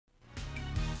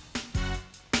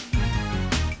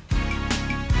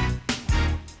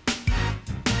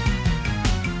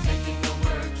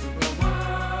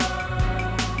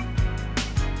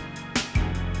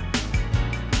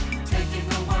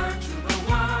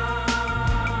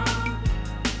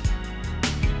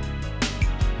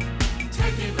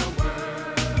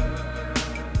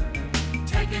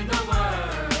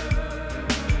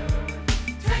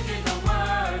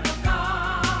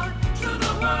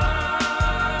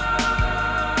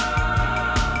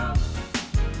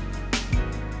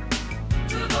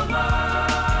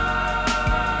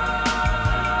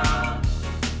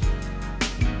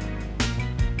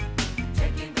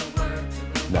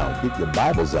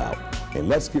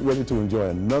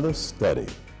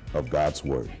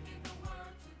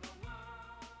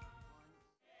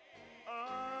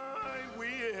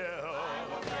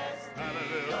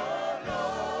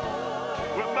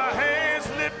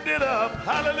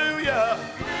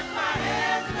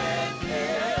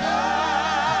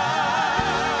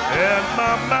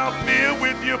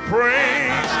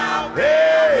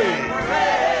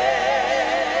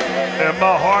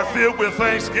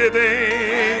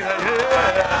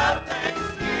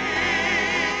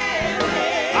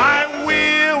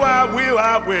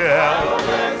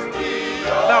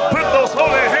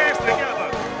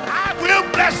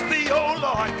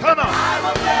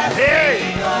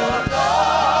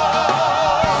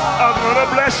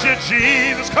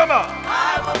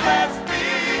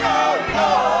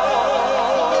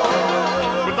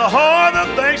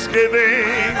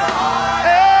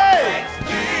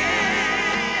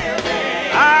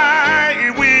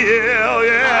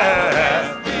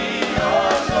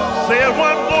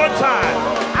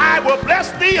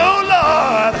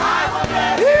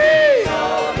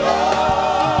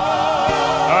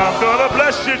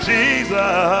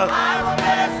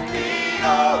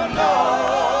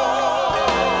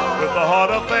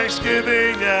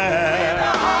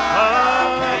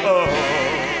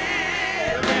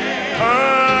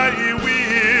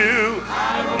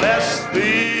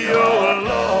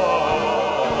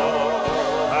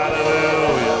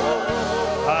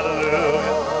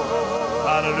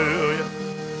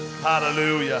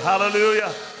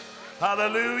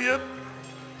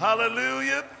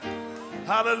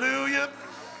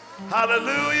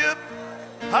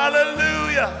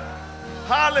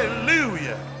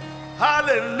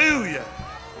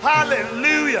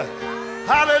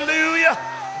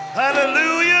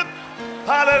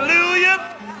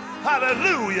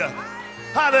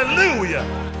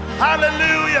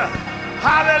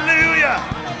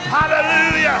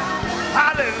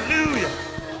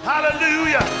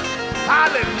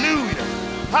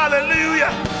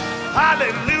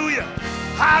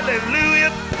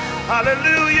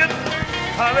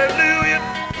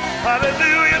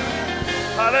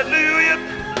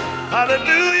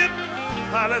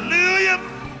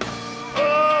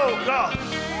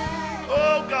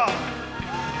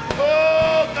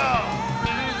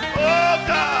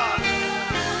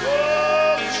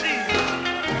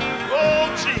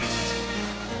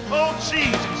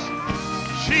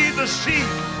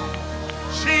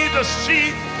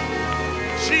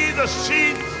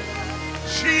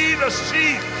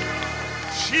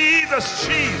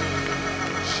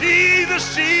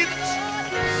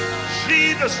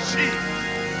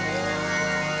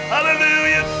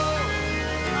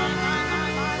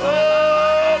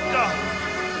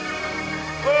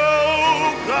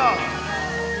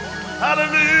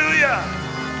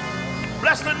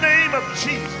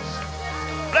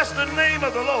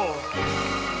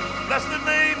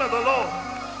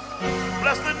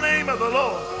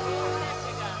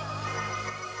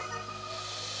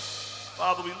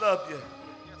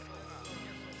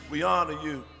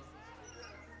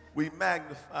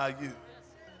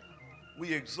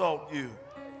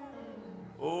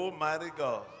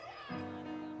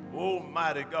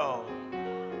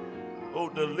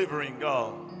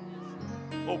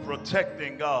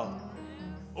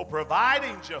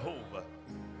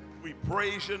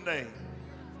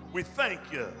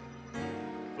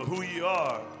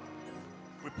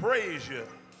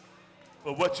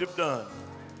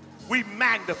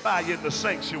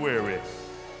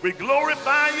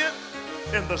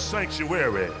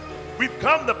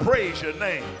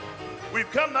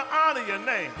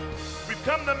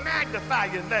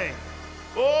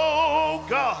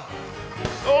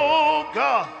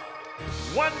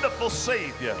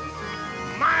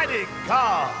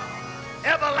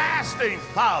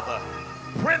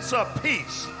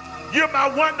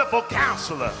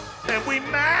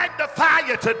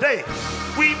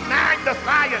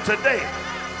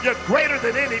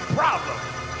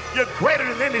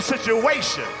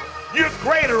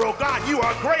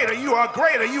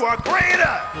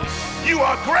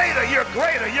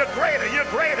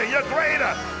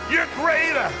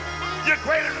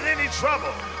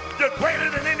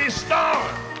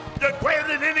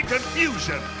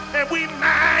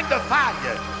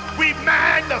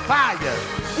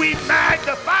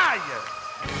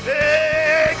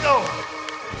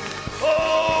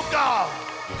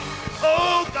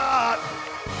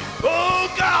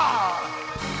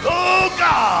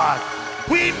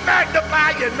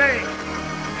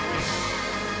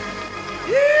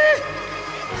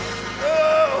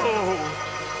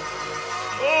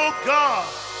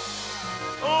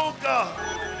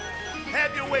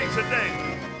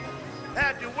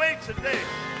Have your way today.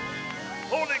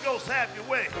 Holy Ghost, have your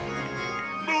way.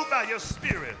 Move by your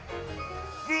spirit.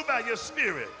 Move by your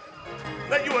spirit.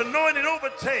 Let your anointing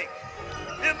overtake.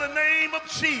 In the name of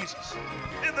Jesus.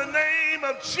 In the name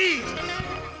of Jesus.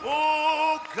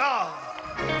 Oh, God.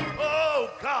 Oh,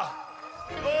 God.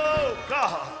 Oh,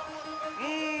 God.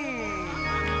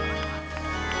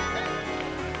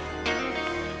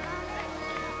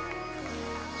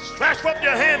 Stretch forth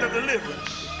your hand of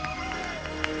deliverance.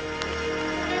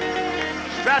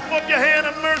 Stretch forth your hand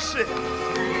of mercy.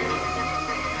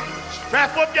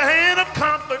 Stretch forth your hand of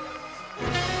comfort.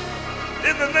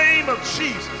 In the name of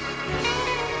Jesus.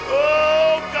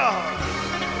 Oh, God.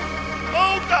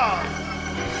 Oh, God.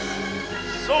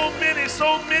 So many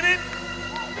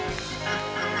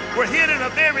were hit in a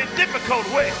very difficult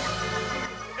way,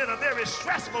 in a very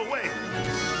stressful way.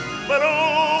 But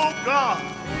oh, God.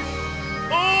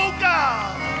 Oh,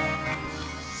 God.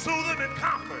 Soothe them and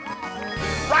comfort.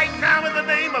 Right now in the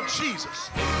name of Jesus.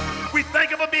 We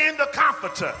thank you for being the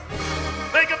comforter.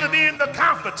 Thank you for being the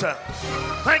comforter.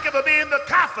 Thank you for being the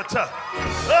comforter.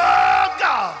 Oh,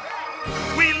 God.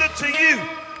 We look to you.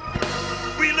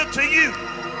 We look to you,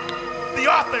 the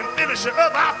author and finisher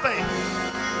of our faith.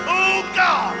 Oh,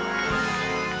 God.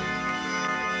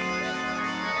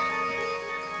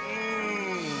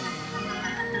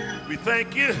 We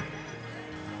thank you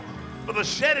for the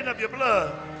shedding of your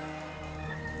blood.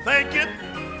 Thank you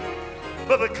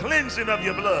for the cleansing of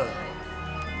your blood.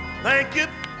 Thank you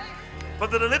for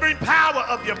the delivering power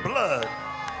of your blood.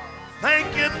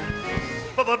 Thank you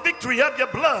for the victory of your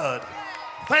blood.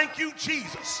 Thank you,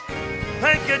 Jesus.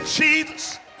 Thank you,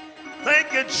 Jesus.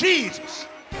 Thank you, Jesus.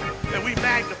 And we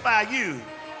magnify you.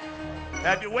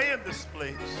 Have your way in this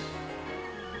place.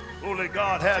 Holy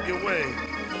God, have your way.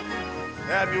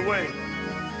 Have your way.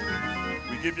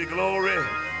 We give you glory.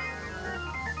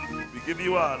 We give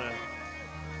you honor.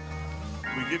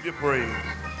 We give you praise.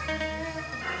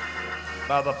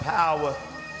 By the power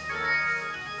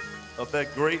of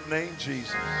that great name,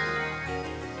 Jesus.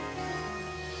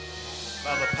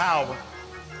 By the power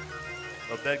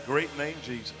of that great name,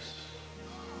 Jesus.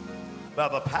 By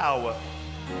the power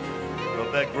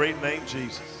of that great name,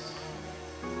 Jesus.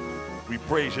 We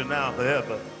praise you now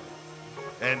forever.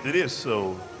 And it is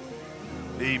so.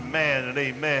 Amen and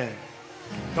amen.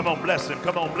 Come on, bless him.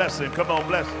 Come on, bless him. Come on,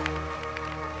 bless him.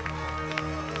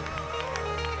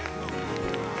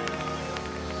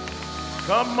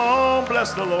 Come on,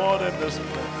 bless the Lord in this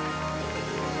place.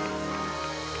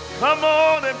 Come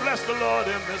on and bless the Lord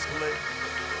in this place.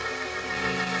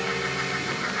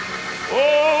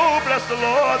 Oh, bless the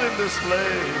Lord in this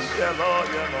place. Yeah, Lord,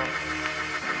 yeah, Lord.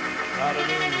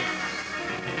 Hallelujah.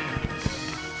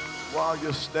 While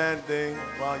you're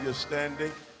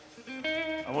standing,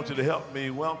 I want you to help me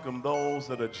welcome those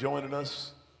that are joining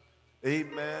us.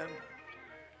 Amen.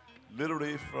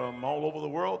 Literally from all over the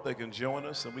world, they can join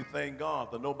us, and we thank God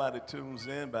that nobody tunes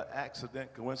in by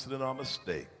accident, coincidence, or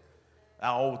mistake. I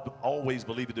always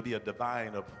believe it to be a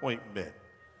divine appointment.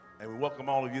 And we welcome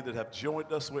all of you that have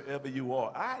joined us wherever you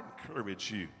are. I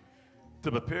encourage you to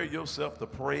prepare yourself to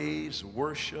praise,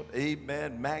 worship,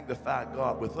 amen, magnify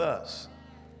God with us.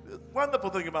 The wonderful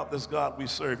thing about this God we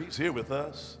serve, he's here with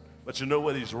us, but you know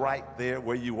what? He's right there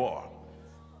where you are.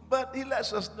 But he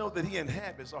lets us know that he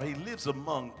inhabits or he lives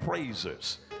among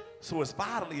praisers. So it's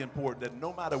vitally important that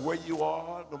no matter where you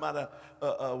are, no matter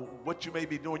what you may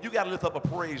be doing, you got to lift up a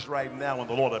praise right now, and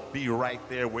the Lord will be right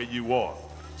there where you are.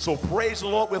 So praise the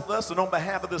Lord with us, and on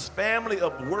behalf of this family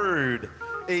of Word,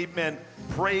 amen,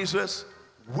 praisers,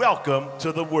 welcome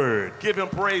to the Word. Give him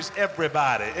praise,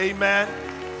 everybody. Amen.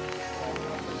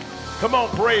 Come on,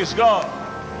 praise God.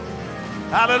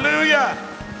 Hallelujah.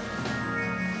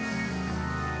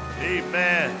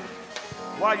 Amen.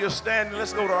 While you're standing,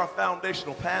 let's go to our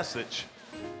foundational passage.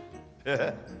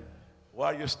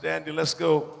 While you're standing, let's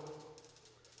go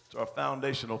to our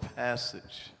foundational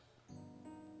passage.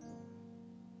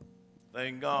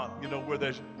 Thank God. You know, where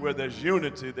there's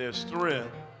unity, there's strength.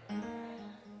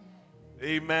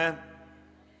 Amen.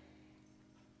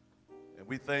 And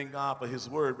we thank God for his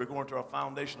word. We're going to our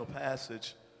foundational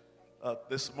passage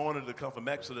this morning to come from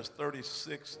Exodus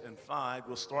 36:5.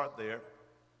 We'll start there.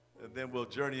 And then we'll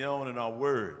journey on in our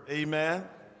word. Amen.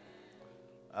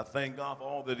 I thank God for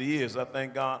all that he is. I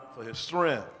thank God for his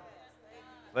strength.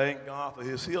 Thank God for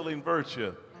his healing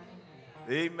virtue.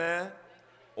 Amen.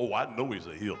 Oh, I know he's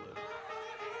a healer.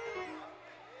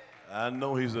 I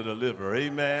know he's a deliverer.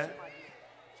 Amen.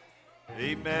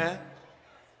 Amen.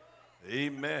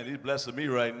 Amen. He's blessing me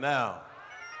right now.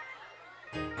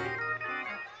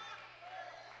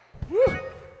 Woo.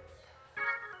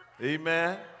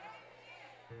 Amen.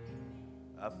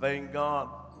 I thank God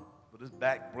for this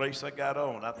back brace I got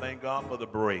on. I thank God for the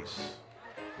brace.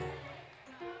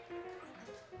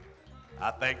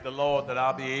 I thank the Lord that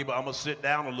I'm going to sit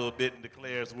down a little bit and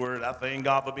declare his word. I thank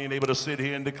God for being able to sit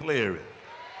here and declare it.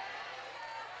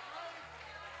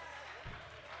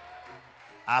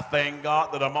 I thank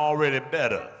God that I'm already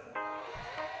better.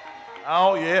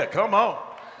 Oh yeah, come on.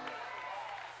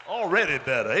 Already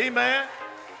better, amen.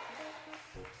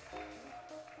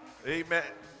 Amen.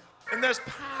 And there's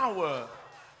power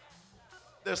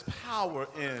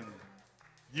in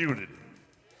unity.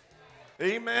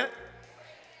 Amen.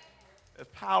 There's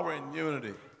power in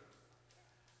unity.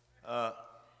 I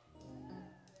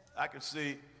can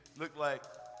see, look like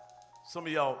some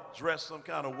of y'all dress some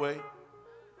kind of way.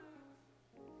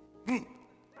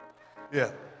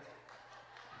 Yeah.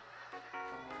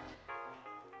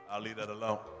 I'll leave that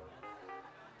alone.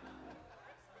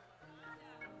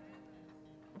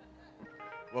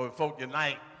 Well, when folk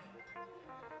unite,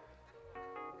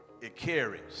 it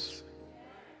carries.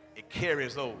 It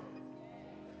carries over.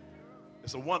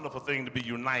 It's a wonderful thing to be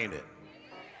united.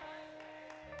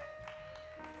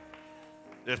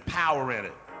 There's power in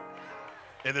it.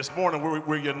 And this morning,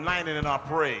 we're united in our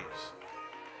praise.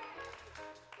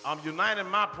 I'm uniting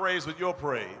my praise with your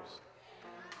praise.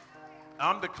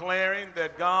 I'm declaring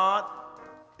that God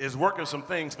is working some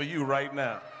things for you right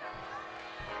now.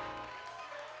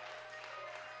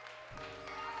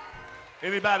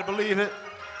 Anybody believe it?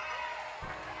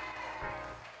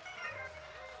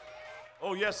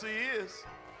 Oh, yes, he is.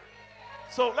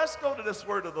 So let's go to this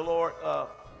word of the Lord.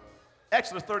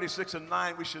 Exodus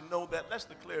 36:9, we should know that. Let's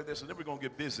declare this, and then we're going to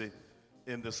get busy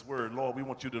in this word. Lord, we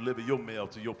want you to deliver your mail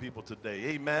to your people today.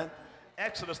 Amen.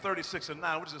 Exodus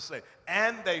 36:9, what does it say?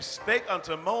 And they spake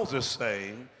unto Moses,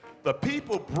 saying, the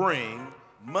people bring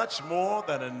much more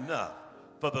than enough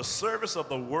for the service of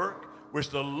the work which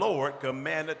the Lord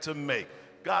commanded to make.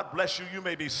 God bless you. You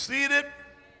may be seated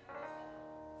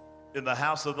in the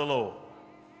house of the Lord.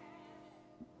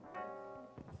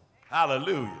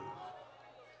 Hallelujah.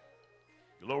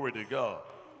 Glory to God.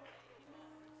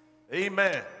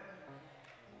 Amen.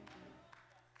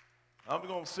 I'm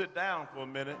going to sit down for a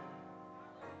minute,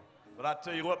 but I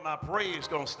tell you what, my praise is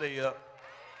going to stay up.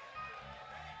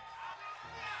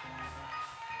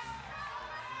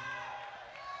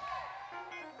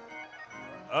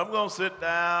 I'm going to sit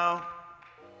down.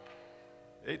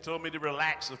 They told me to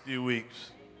relax a few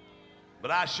weeks, but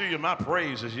I assure you my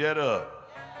praise is yet up.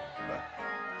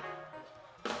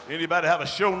 Anybody have a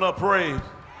show enough praise?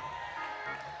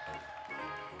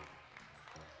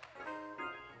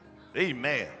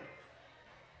 Amen.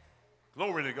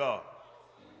 Glory to God.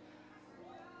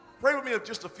 Pray with me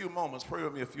just a few moments. Pray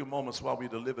with me a few moments while we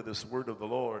deliver this word of the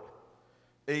Lord.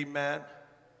 Amen.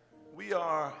 We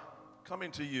are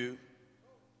coming to you,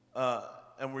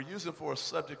 and we're using for a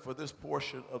subject for this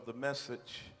portion of the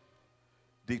message,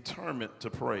 determined to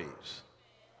praise.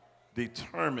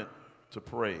 Determined to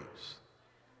praise.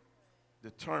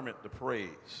 Determined to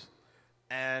praise.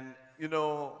 And, you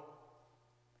know,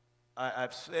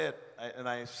 I've said, and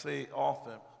I say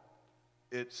often,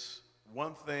 it's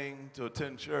one thing to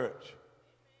attend church.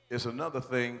 It's another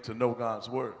thing to know God's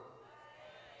word.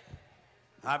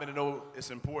 How many know it's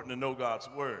important to know God's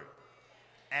word?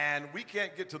 And we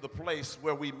can't get to the place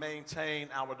where we maintain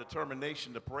our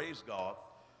determination to praise God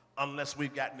unless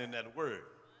we've gotten in that word.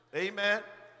 Amen?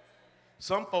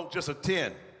 Some folk just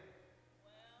attend.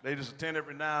 They just attend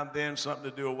every now and then, something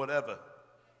to do or whatever.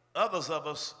 Others of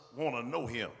us want to know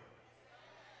him.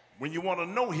 When you want to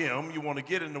know him, you want to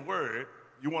get in the word.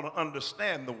 You want to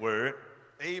understand the word.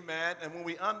 Amen. And when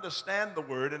we understand the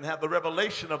word and have the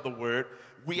revelation of the word,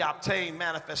 we obtain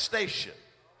manifestation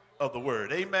of the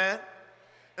word. Amen.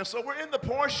 And so we're in the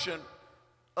portion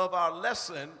of our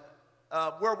lesson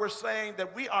where we're saying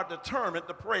that we are determined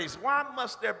to praise. Why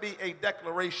must there be a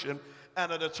declaration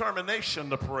and a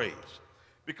determination to praise?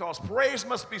 Because praise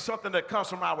must be something that comes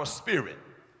from our spirit.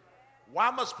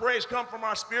 Why must praise come from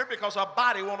our spirit? Because our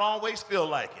body won't always feel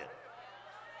like it.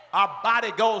 Our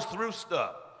body goes through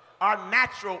stuff. Our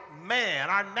natural man,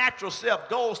 our natural self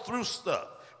goes through stuff.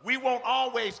 We won't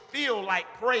always feel like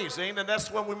praising, and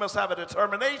that's when we must have a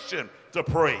determination to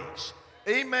praise.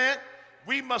 Amen.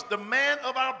 We must demand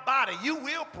of our body. You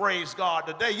will praise God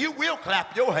today. You will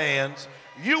clap your hands.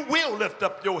 You will lift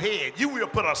up your head. You will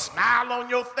put a smile on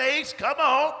your face. Come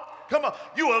on. Come on.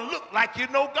 You will look like you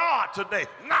know God today.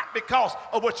 Not because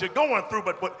of what you're going through,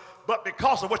 but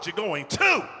because of what you're going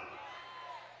to.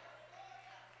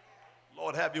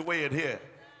 Lord, have your way in here.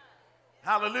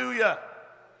 Hallelujah.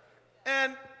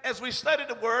 And as we study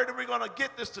the word, and we're going to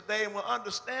get this today, and we'll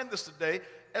understand this today,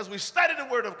 as we study the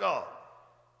word of God,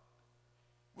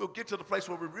 we'll get to the place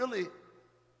where we really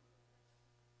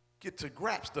get to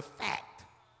grasp the fact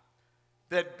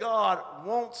that God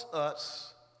wants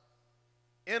us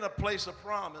in a place of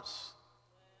promise,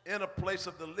 in a place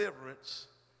of deliverance,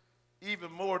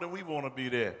 even more than we want to be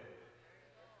there.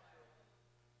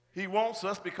 He wants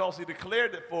us because he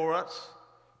declared it for us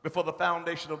before the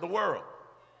foundation of the world.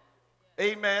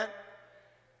 Amen.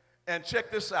 And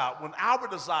check this out. When our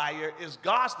desire is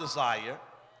God's desire,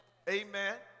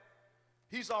 amen,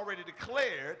 he's already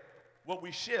declared what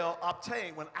we shall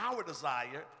obtain when our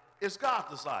desire is God's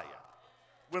desire.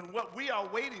 When what we are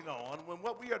waiting on, when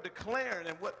what we are declaring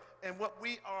and what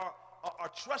we are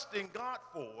trusting God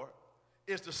for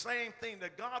is the same thing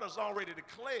that God has already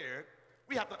declared,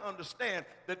 we have to understand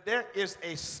that there is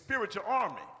a spiritual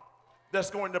army that's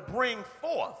going to bring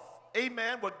forth,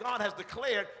 amen, what God has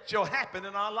declared shall happen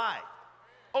in our life.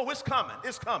 Oh, it's coming.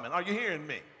 It's coming. Are you hearing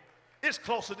me? It's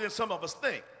closer than some of us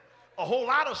think. A whole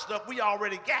lot of stuff we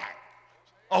already got.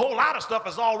 A whole lot of stuff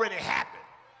has already happened.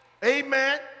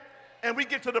 Amen. And we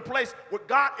get to the place where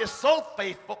God is so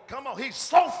faithful. Come on, he's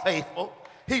so faithful.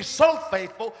 He's so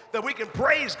faithful that we can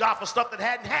praise God for stuff that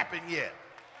hadn't happened yet.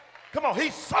 Come on,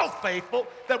 he's so faithful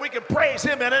that we can praise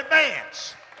him in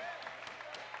advance.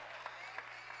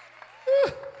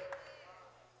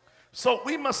 So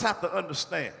we must have to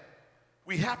understand.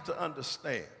 We have to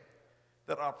understand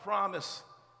that our promise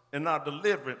and our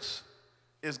deliverance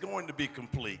is going to be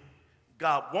complete.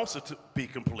 God wants it to be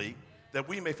complete, that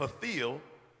we may fulfill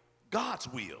God's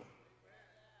will,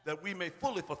 that we may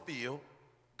fully fulfill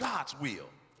God's will.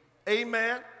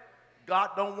 Amen.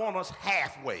 God don't want us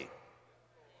halfway.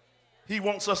 He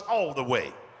wants us all the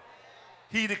way.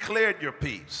 He declared your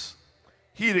peace.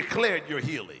 He declared your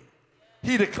healing.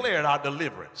 He declared our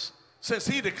deliverance. Since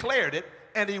he declared it,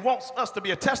 and he wants us to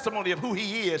be a testimony of who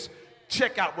he is,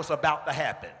 check out what's about to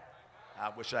happen. I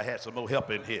wish I had some more help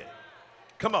in here.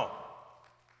 Come on.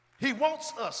 He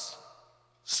wants us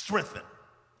strengthened.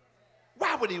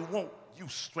 Why would he want you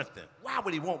strengthened? Why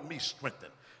would he want me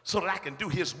strengthened? So that I can do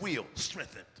his will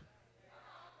strengthened.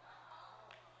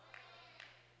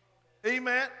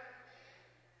 Amen.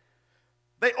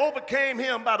 They overcame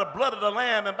him by the blood of the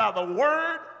Lamb and by the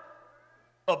word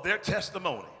of their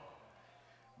testimony.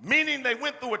 Meaning they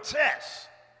went through a test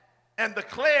and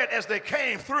declared as they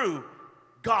came through,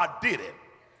 God did it.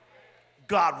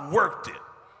 God worked it.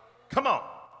 Come on.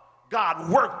 God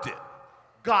worked it.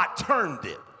 God turned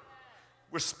it.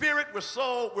 We're spirit, we're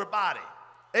soul, we're body.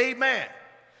 Amen.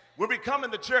 When we come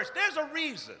into church, there's a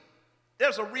reason.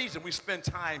 There's a reason we spend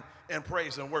time in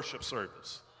praise and worship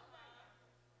service.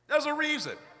 There's a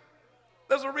reason.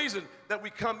 There's a reason that we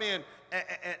come in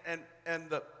and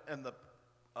the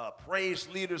praise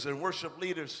leaders and worship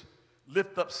leaders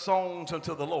lift up songs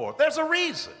unto the Lord. There's a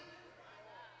reason.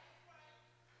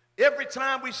 Every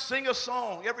time we sing a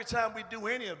song, every time we do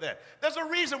any of that, there's a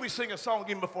reason we sing a song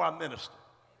even before I minister.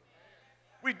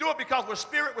 We do it because we're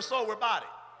spirit, we're soul, we're body.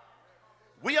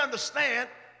 We understand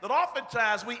that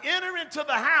oftentimes we enter into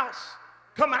the house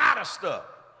coming out of stuff.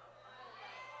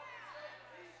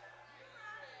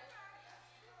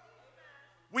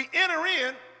 We enter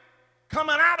in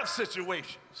coming out of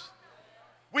situations.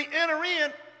 We enter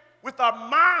in with our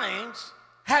minds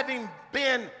having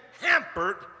been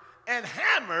hampered and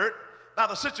hammered by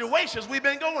the situations we've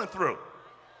been going through.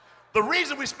 The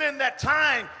reason we spend that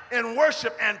time in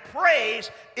worship and praise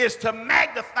is to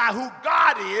magnify who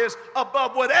God is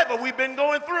above whatever we've been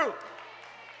going through.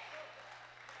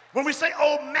 When we say,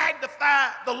 oh, magnify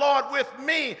the Lord with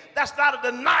me, that's not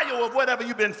a denial of whatever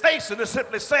you've been facing. It's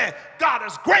simply saying God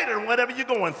is greater than whatever you're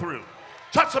going through.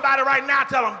 Touch somebody right now,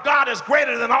 tell them God is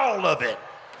greater than all of it.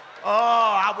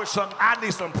 Oh, I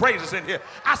need some praises in here.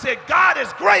 I said God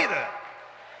is greater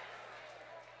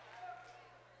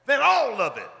than all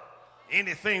of it.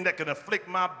 Anything that can afflict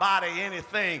my body,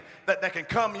 anything that can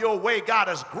come your way, God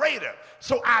is greater.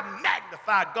 So I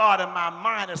magnify God and my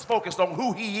mind is focused on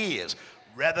who he is.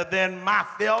 Rather than my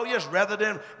failures, rather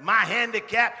than my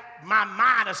handicap, my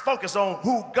mind is focused on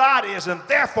who God is, and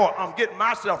therefore I'm getting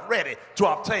myself ready to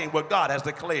obtain what God has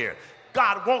declared.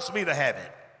 God wants me to have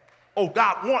it. Oh,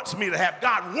 God wants me to have it.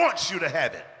 God wants you to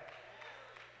have it.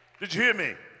 Did you hear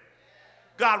me?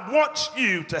 God wants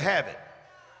you to have it.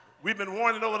 We've been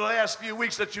warning over the last few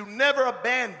weeks that you never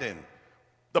abandon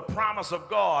the promise of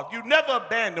God. You never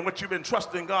abandon what you've been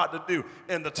trusting God to do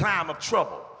in the time of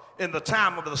trouble, in the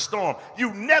time of the storm.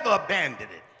 You never abandon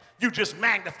it. You just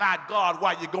magnify God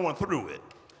while you're going through it.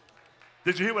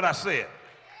 Did you hear what I said?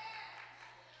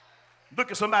 Look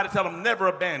at somebody, tell them never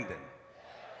abandon.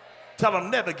 Tell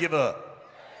them never give up.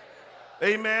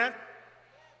 Amen.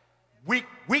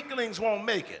 Weaklings won't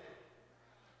make it.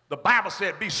 The Bible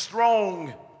said, be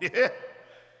strong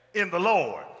in the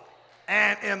Lord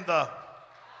and in the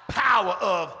power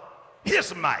of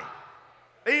his might.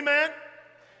 Amen.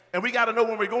 And we got to know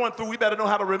when we're going through, we better know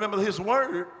how to remember his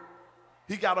word.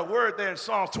 He got a word there in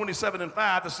Psalms 27:5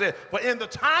 that said, for in the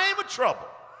time of trouble,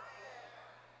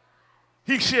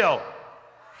 he shall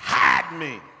hide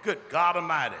me, good God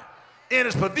Almighty, in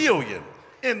his pavilion,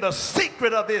 in the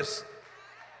secret of his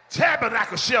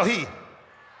tabernacle shall he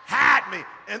hide me.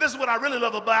 And this is what I really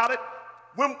love about it.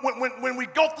 When we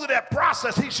go through that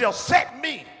process, he shall set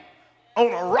me on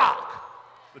a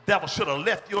rock. The devil should have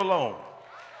left you alone.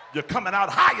 You're coming out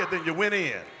higher than you went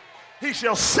in. He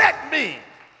shall set me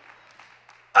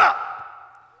up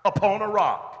upon a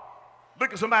rock.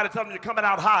 Look at somebody, tell them you're coming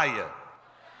out higher.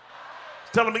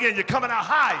 Tell them again, you're coming out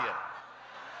higher.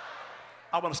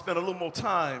 I want to spend a little more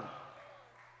time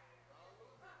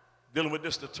dealing with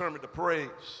this determined to praise.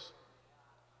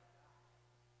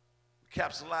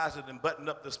 Capsulize it and button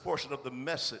up this portion of the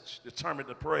message, determined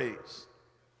to praise.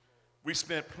 We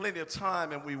spent plenty of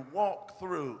time and we walked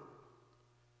through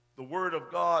the Word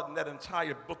of God in that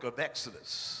entire book of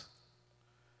Exodus.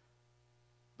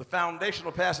 The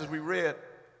foundational passage we read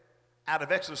out of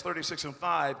Exodus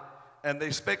 36:5, and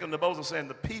they spake unto Moses, saying,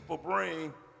 the people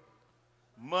bring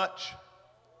much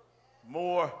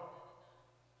more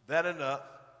than enough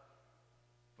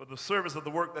for the service of the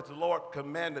work that the Lord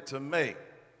commanded to make.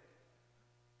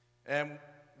 And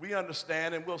we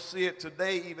understand, and we'll see it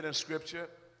today even in Scripture,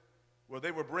 where they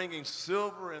were bringing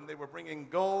silver and they were bringing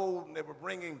gold and they were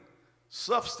bringing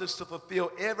substance to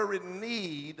fulfill every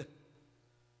need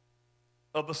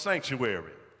of the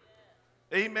sanctuary.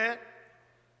 Amen?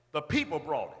 The people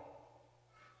brought it.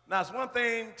 Now, it's one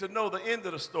thing to know the end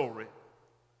of the story,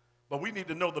 but we need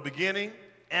to know the beginning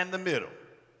and the middle.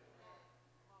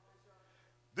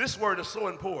 This word is so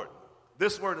important.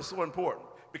 This word is so important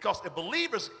because if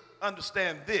believers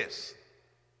understand this,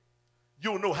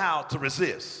 you'll know how to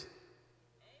resist.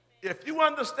 If you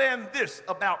understand this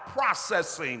about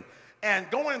processing and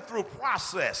going through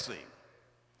processing,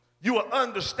 you will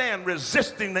understand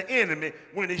resisting the enemy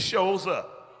when he shows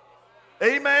up.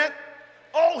 Amen?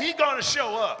 Oh, he's going to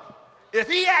show up. If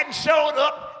he hadn't showed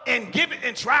up and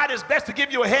tried his best to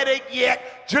give you a headache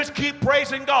yet, just keep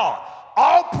praising God.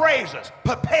 All praises,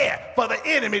 prepare for the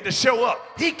enemy to show up.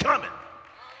 He coming.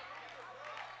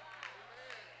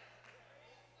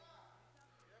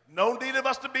 No need of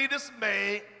us to be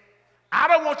dismayed. I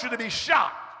don't want you to be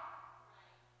shocked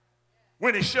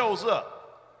when he shows up.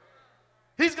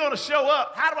 He's going to show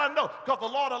up. How do I know? Because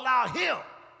the Lord allowed him.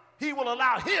 He will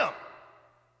allow him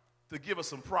to give us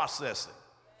some processing.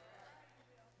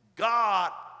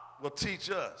 God will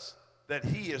teach us that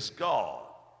he is God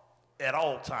at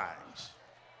all times.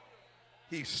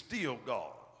 He's still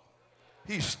God.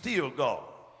 He's still God.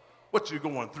 What you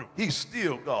going through? He's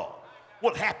still God.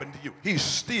 What happened to you? He's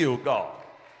still God.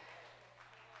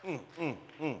 What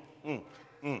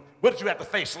did you have to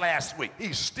face last week?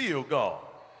 He's still God.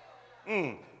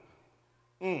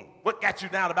 What got you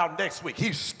down about next week?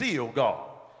 He's still God.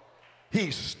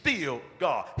 He's still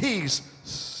God. He's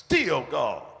still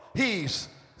God. He's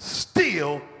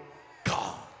still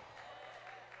God.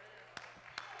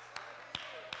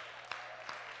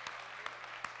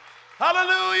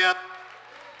 Hallelujah.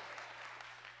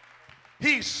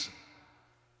 He's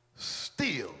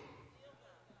still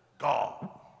God.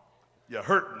 You're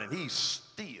hurting and he's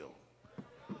still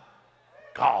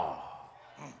God.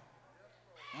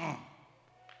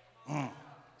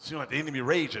 Seems like the enemy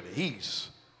raging. He's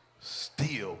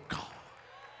still God.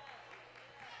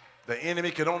 The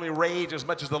enemy can only rage as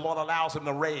much as the Lord allows him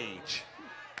to rage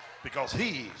because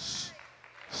he's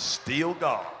still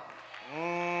God.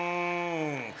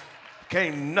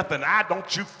 Can't nothing.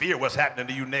 Don't you fear what's happening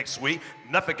to you next week.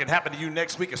 Nothing can happen to you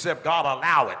next week except God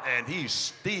allow it, and he's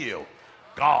still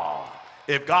God.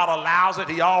 If God allows it,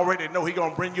 he already know he's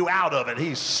going to bring you out of it.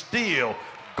 He's still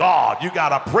God. You got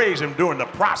to praise him during the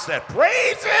process.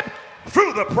 Praise him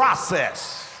through the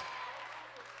process.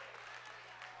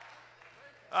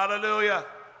 Hallelujah.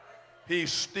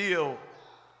 He's still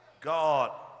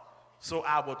God, so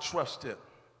I will trust him.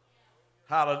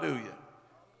 Hallelujah.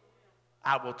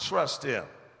 I will trust him.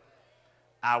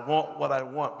 I want what I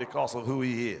want because of who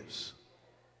he is.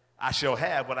 I shall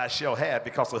have what I shall have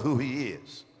because of who he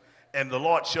is. And the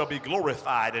Lord shall be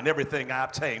glorified in everything I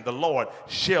obtain. The Lord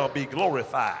shall be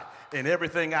glorified in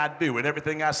everything I do, in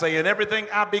everything I say, in everything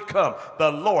I become.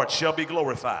 The Lord shall be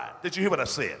glorified. Did you hear what I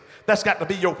said? That's got to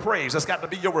be your praise. That's got to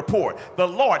be your report. The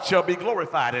Lord shall be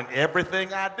glorified in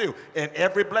everything I do. In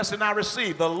every blessing I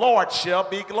receive, the Lord shall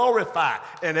be glorified.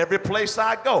 In every place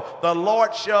I go, the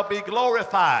Lord shall be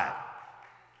glorified.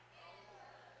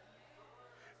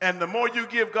 And the more you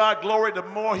give God glory, the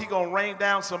more He's going to rain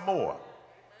down some more.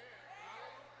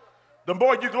 The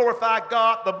more you glorify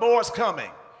God, the more it's coming.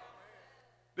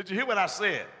 Did you hear what I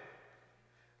said?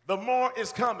 The more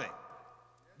is coming.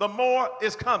 The more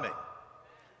is coming.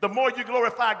 The more you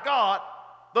glorify God,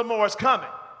 the more is coming.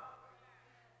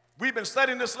 We've been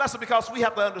studying this lesson because we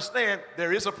have to understand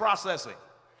there is a processing.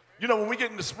 You know, when we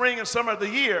get in the spring and summer of the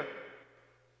year,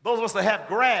 those of us that have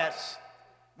grass,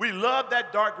 we love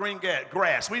that dark green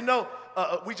grass. We know,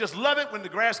 we just love it when the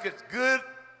grass gets good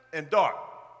and dark.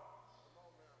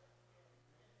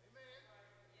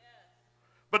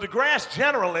 But the grass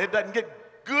generally doesn't get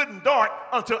good and dark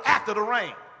until after the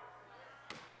rain.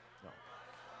 No.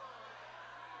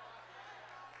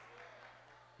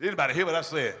 Anybody hear what I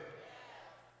said?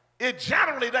 It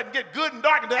generally doesn't get good and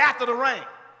dark until after the rain.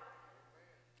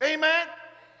 Amen?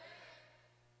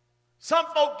 Some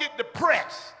folk get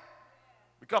depressed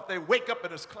because they wake up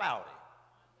and it's cloudy.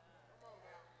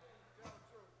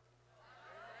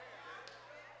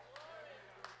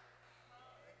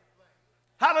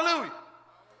 Hallelujah.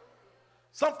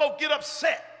 Some folk get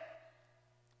upset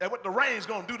at what the rain's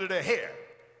going to do to their hair.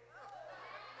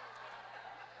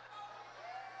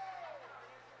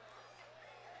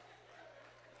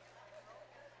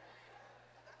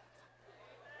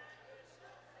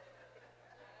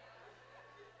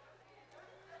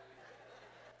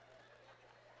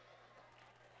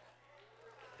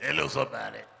 Hello,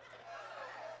 somebody.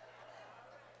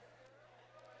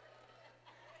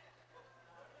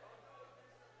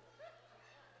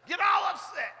 Get all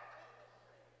upset.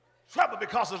 Trouble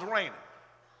because it's raining.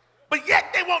 But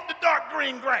yet they want the dark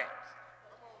green grass.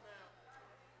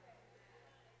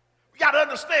 We got to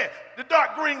understand, the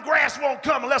dark green grass won't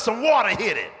come unless some water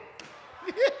hit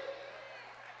it.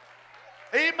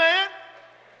 Amen?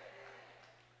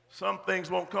 Some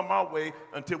things won't come our way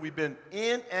until we've been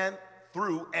in and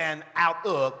through and out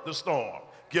of the storm.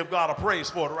 Give God a praise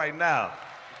for it right now.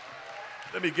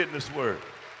 Let me get in this word.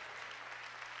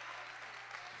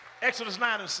 Exodus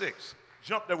 9 and 6.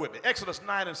 Jump there with me. Exodus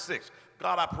 9 and 6.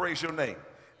 God, I praise your name.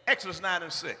 Exodus 9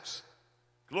 and 6.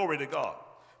 Glory to God.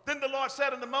 Then the Lord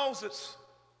said unto Moses,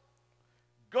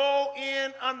 go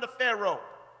in unto Pharaoh.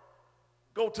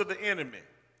 Go to the enemy.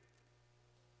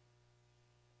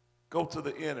 Go to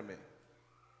the enemy.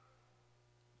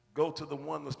 Go to the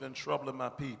one that's been troubling my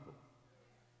people.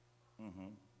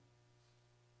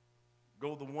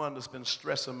 Go to the one that's been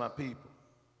stressing my people.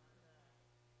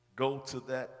 Go to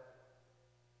that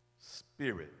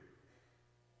spirit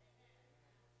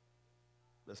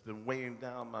that's been weighing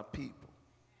down my people.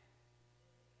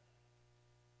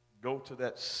 Go to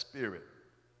that spirit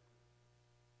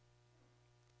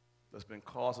that's been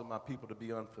causing my people to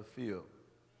be unfulfilled.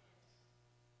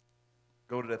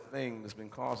 Go to that thing that's been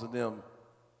causing them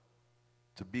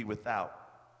to be without.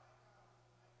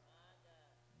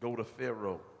 Go to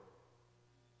Pharaoh.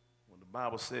 When the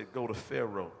Bible said go to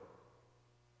Pharaoh,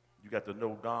 you got to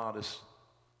know God has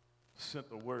sent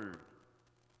the word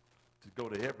to go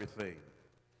to everything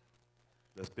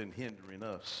that's been hindering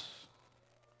us.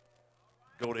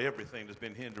 Go to everything that's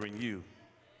been hindering you.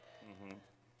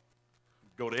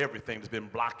 Go to everything that's been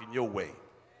blocking your way,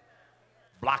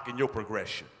 blocking your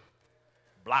progression,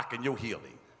 blocking your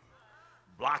healing,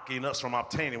 blocking us from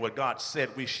obtaining what God said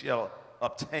we shall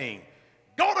obtain.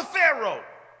 Go to Pharaoh.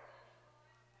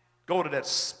 Go to that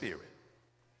spirit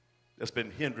that's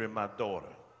been hindering my daughter.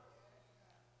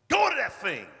 Go to that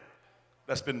thing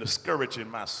that's been discouraging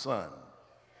my son.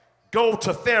 Go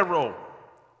to Pharaoh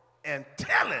and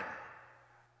tell him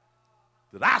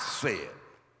that I said,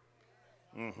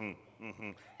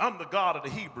 I'm the God of the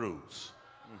Hebrews.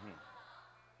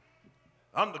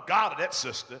 I'm the God of that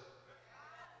sister.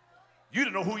 You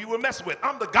didn't know who you were messing with.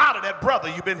 I'm the God of that brother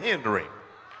you've been hindering.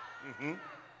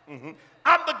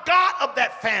 I'm the God of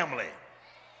that family.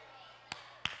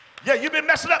 Yeah, you've been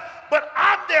messing up, but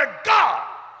I'm their God.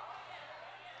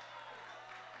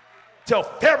 Tell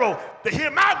Pharaoh to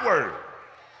hear my word.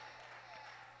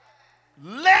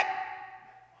 Let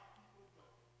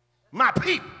my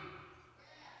people,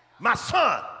 my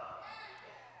son,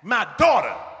 my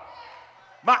daughter,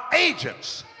 my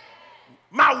agents,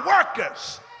 my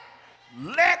workers,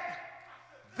 let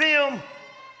them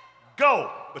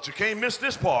go. But you can't miss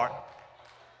this part.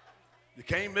 You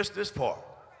can't miss this part.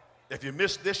 If you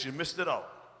missed this, you missed it all.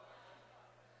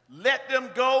 Let them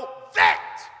go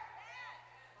that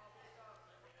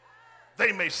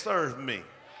they may serve me.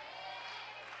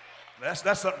 That's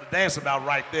something to dance about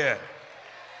right there.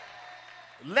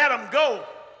 Let them go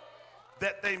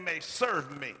that they may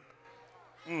serve me.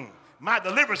 My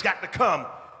deliverance got to come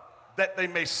that they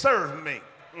may serve me.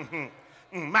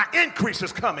 My increase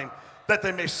is coming that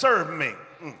they may serve me.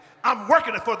 I'm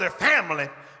working it for their family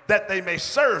that they may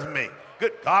serve me.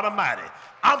 Good God Almighty.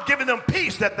 I'm giving them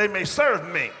peace that they may serve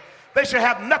me. They shall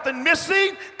have nothing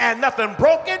missing and nothing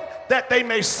broken that they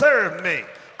may serve me.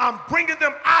 I'm bringing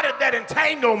them out of that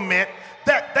entanglement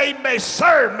that they may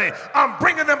serve me. I'm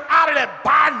bringing them out of that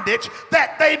bondage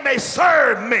that they may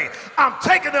serve me. I'm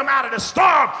taking them out of the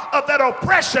storm of that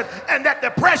oppression and that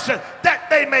depression that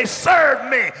they may serve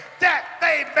me. That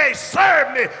they may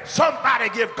serve me. Somebody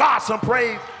give God some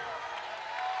praise.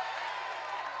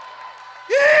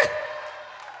 Yeah.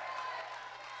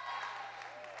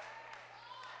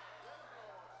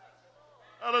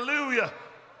 Hallelujah.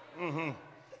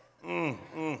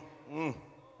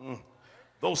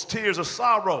 Those tears of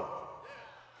sorrow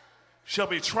shall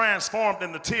be transformed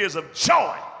into tears of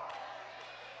joy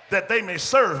that they may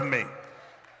serve me.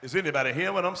 Is anybody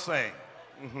hear what I'm saying?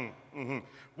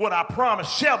 What I promise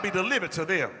shall be delivered to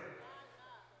them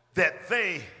that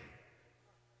they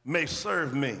may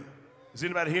serve me. Is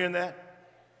anybody hearing that?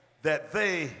 That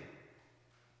they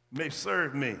may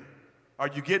serve me. Are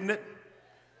you getting it?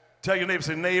 Tell your neighbor,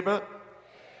 say, neighbor,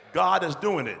 God is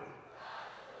doing it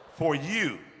for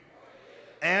you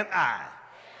and I,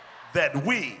 that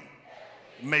we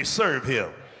may serve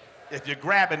him. If you're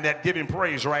grabbing that, give him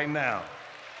praise right now.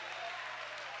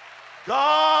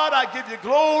 God, I give you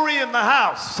glory in the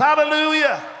house.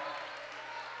 Hallelujah.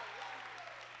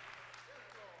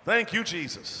 Thank you,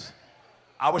 Jesus.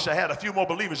 I wish I had a few more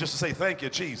believers just to say thank you,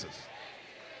 Jesus.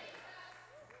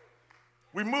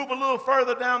 We move a little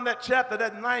further down that chapter,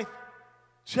 that 9th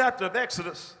chapter of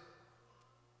Exodus,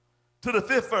 to the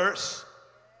 5th verse,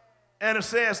 and it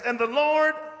says, and the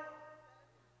Lord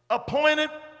appointed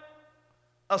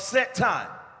a set time.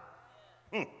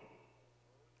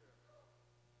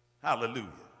 Hallelujah.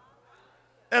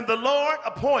 And the Lord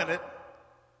appointed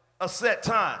a set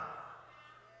time.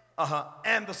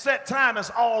 And the set time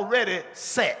is already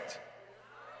set.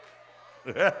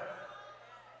 The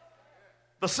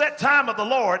set time of the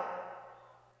Lord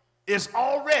is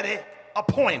already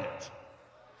appointed.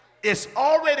 It's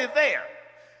already there.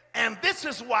 And this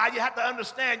is why you have to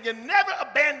understand you never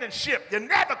abandon ship. You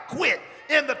never quit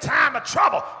in the time of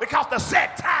trouble because the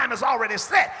set time is already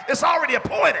set. It's already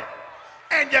appointed.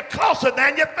 And you're closer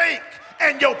than you think.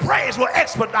 And your praise will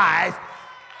expedite.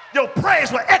 Your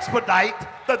praise will expedite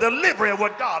the delivery of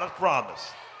what God has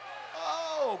promised.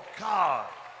 Oh, God.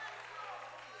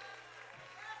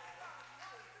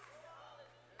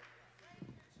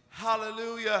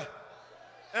 Hallelujah.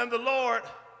 And the Lord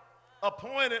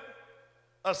appointed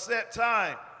a set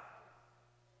time.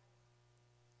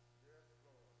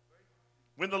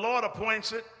 When the Lord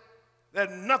appoints it,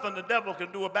 there's nothing the devil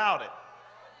can do about it.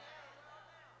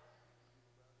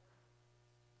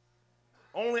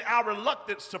 Only our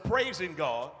reluctance to praising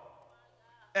God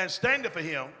and standing for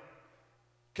him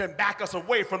can back us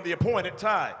away from the appointed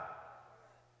time.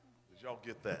 Did y'all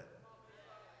get that?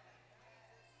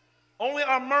 Only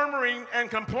our murmuring and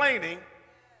complaining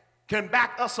can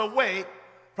back us away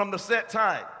from the set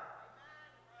time.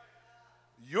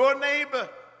 Your neighbor,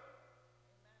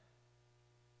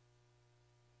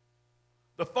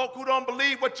 the folk who don't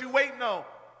believe what you're waiting on,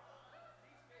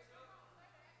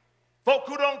 folk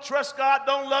who don't trust God,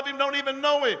 don't love him, don't even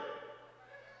know him,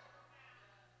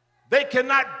 they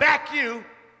cannot back you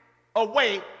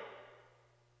away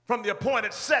from the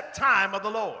appointed set time of the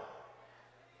Lord.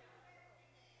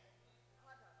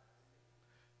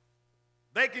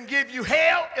 They can give you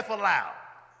hell if allowed.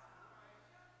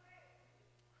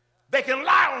 They can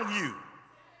lie on you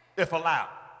if allowed.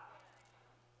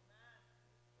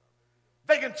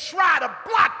 They can try to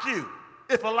block you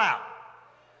if allowed.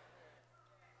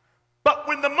 But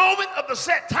when the moment of the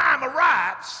set time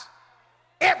arrives,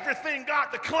 everything God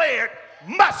declared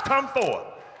must come forth.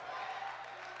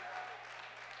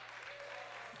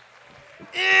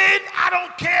 And I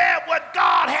don't care what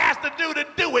God has to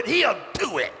do it, he'll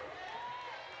do it.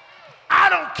 I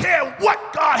don't care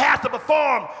what God has to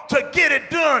perform to get it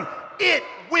done. It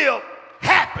will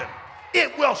happen.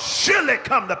 It will surely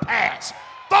come to pass.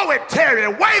 Though it tarry,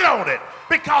 wait on it,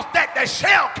 because that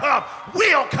shall come,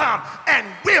 will come, and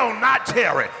will not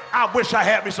tarry. I wish I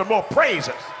had me some more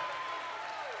praises.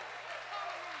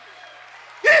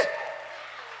 Yeah.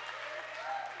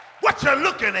 What you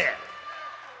looking at?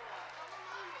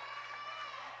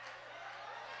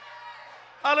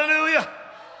 Hallelujah.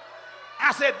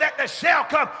 I said that shall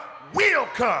come, will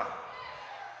come,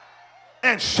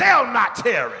 and shall not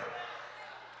tarry.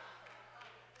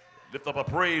 Lift up a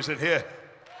praise in here.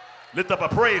 Lift up a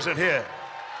praise in here.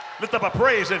 Lift up a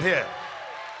praise in here.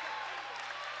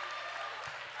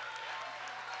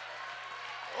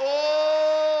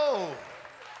 Oh,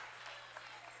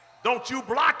 Don't you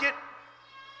block it.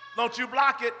 Don't you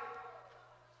block it.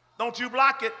 Don't you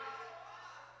block it.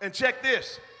 And check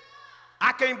this.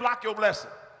 I can't block your blessing.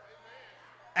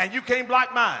 And you can't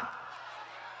block mine.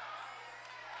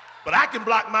 But I can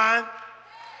block mine,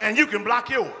 and you can block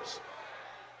yours.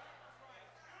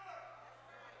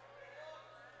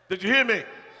 Did you hear me?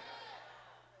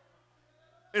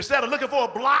 Instead of looking for a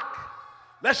block,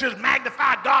 let's just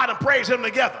magnify God and praise him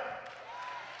together.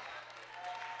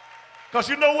 Because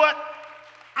you know what?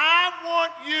 I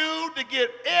want you to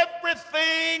get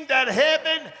everything that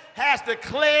heaven has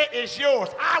declared is yours.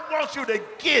 I want you to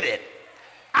get it.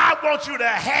 I want you to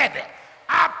have it.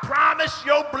 I promise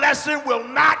your blessing will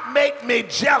not make me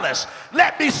jealous.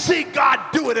 Let me see God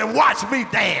do it and watch me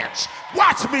dance.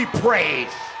 Watch me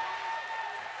praise.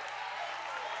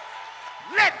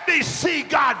 Let me see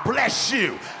God bless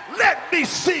you. Let me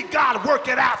see God work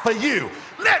it out for you.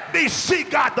 Let me see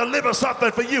God deliver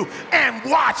something for you and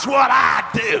watch what I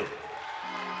do.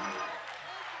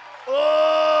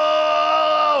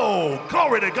 Oh,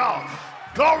 glory to God.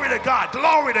 Glory to God.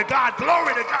 Glory to God.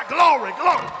 Glory to God. Glory,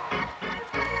 glory.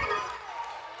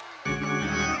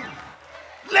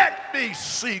 Let me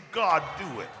see God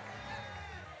do it.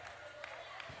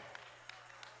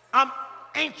 I'm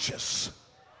anxious.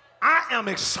 I am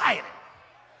excited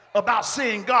about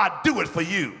seeing God do it for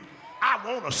you. I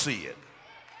want to see it.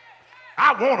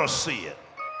 I want to see it.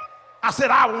 I said,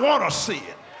 I want to see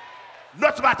it.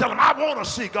 Nothing about telling him, I want to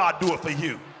see God do it for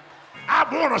you. I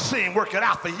want to see him work it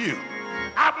out for you.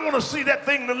 I want to see that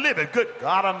thing to live it. Good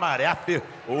God Almighty. I feel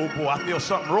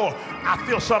something roar. I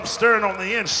feel something stirring on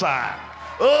the inside.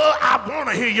 Oh, I want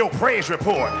to hear your praise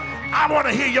report. I want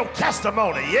to hear your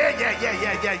testimony.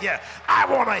 Yeah. I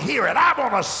want to hear it. I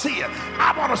want to see it.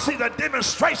 I want to see the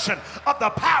demonstration of the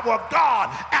power of God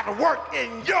at work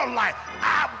in your life.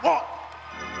 I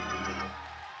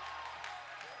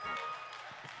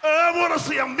want to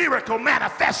see a miracle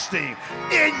manifesting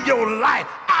in your life.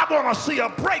 I want to see a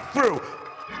breakthrough.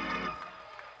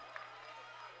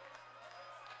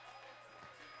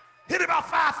 Hit about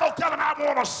 5 folk, tell them I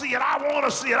want to see it. I want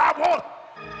to see it. I want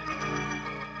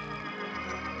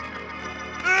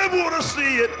to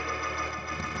see it.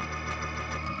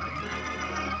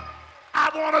 I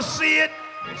want to see it.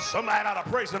 Somebody ought to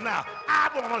praise him now.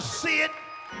 I want to see it.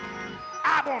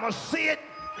 I want to see it.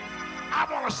 I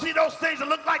want to see those things that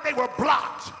look like they were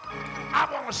blocked. I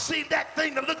want to see that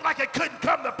thing that looked like it couldn't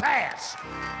come to pass.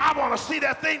 I want to see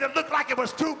that thing that looked like it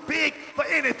was too big for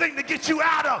anything to get you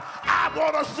out of. I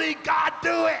want to see God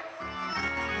do it.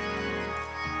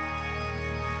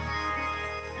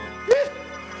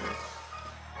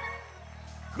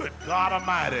 Good God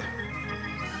Almighty.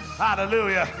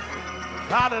 Hallelujah.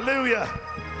 Hallelujah.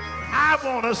 I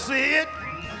want to see it.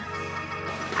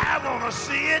 I want to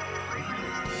see it.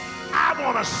 I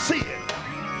want to see it.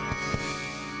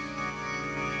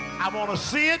 I want to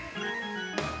see it.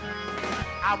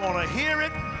 I want to hear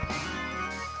it.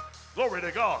 Glory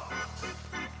to God.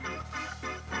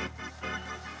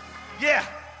 Yeah,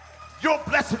 your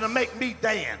blessing will make me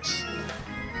dance.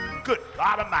 Good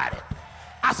God Almighty.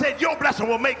 I said your blessing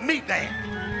will make me dance.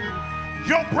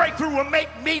 Your breakthrough will make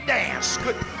me dance.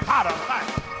 Good God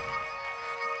Almighty.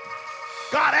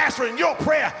 God answering your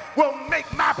prayer will make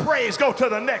my praise go to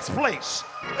the next place.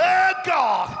 Oh,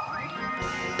 God.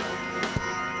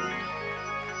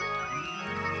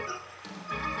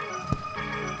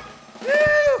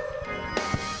 Woo.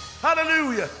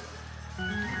 Hallelujah.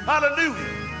 Hallelujah.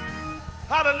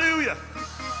 Hallelujah.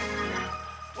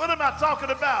 What am I talking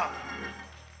about?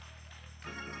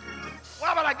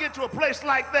 Why would I get to a place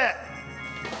like that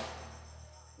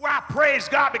where I praise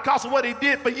God because of what he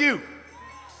did for you?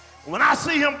 When I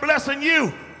see him blessing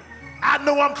you, I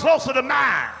know I'm closer to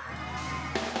mine.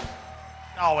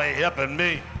 Y'all ain't helping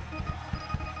me.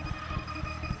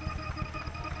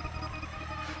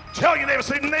 Tell your neighbor,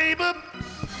 say, neighbor,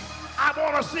 I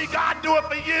want to see God do it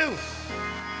for you.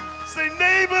 Say,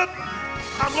 neighbor,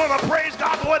 I'm going to praise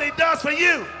God for what he does for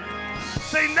you.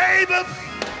 Say, neighbor,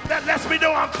 that lets me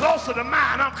know I'm closer to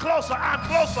mine. I'm closer. I'm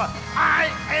closer. I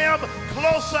am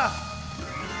closer.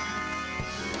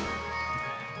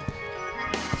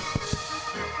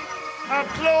 I'm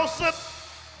closer.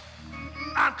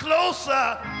 I'm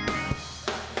closer.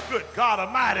 Good God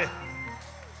Almighty.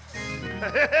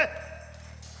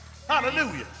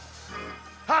 Hallelujah.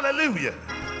 Hallelujah.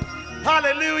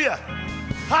 Hallelujah.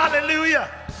 Hallelujah.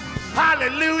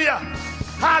 Hallelujah.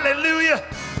 Hallelujah.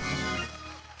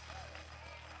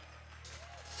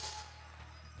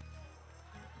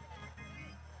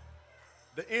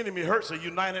 The enemy hurts a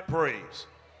united praise.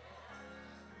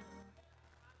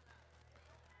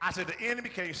 I said the enemy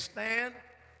can't stand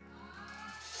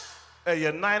A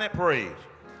united praise.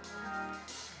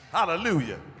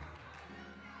 Hallelujah.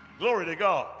 Glory to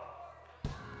God.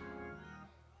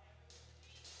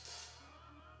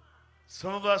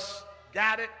 Some of us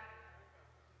got it.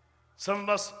 Some of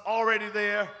us already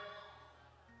there.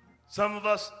 Some of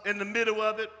us in the middle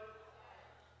of it.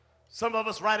 Some of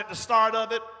us right at the start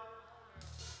of it.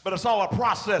 But it's all a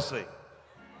processing.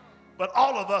 But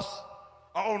all of us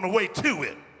are on the way to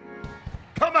it.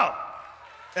 Come on.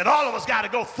 And all of us got to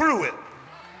go through it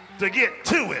to get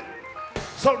to it.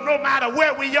 So no matter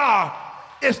where we are,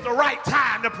 it's the right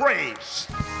time to praise.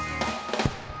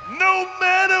 No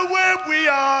matter where we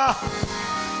are,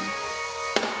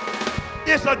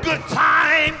 it's a good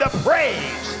time to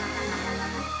praise.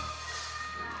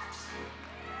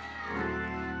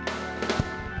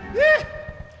 Yeah.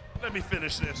 Let me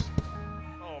finish this.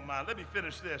 Oh my, let me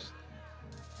finish this.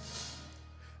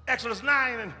 Exodus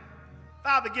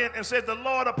 9:5 again, and said the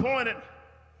Lord appointed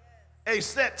a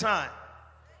set time,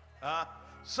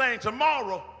 saying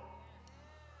tomorrow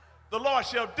the Lord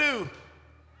shall do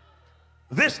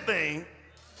this thing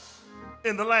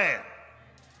in the land.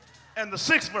 And the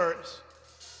 6th verse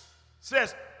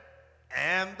says,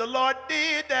 and the Lord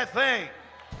did that thing.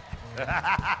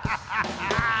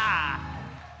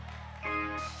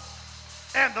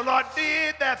 And the Lord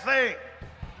did that thing.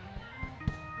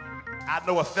 I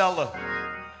know a fella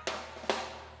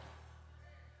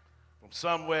from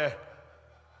somewhere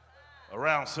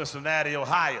around Cincinnati,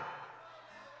 Ohio,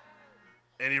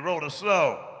 and he wrote a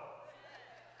song,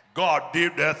 God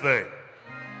did that thing.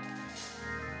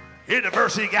 Here's the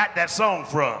verse he got that song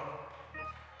from.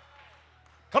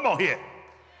 Come on here.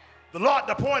 The Lord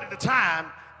appointed the time,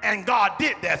 and God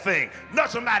did that thing.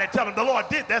 Not somebody tell him the Lord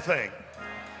did that thing.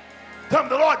 Tell him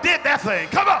the Lord did that thing.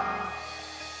 Come on.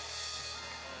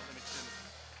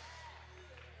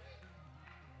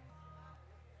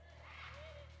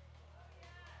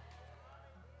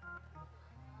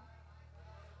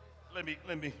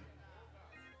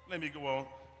 Let me go on.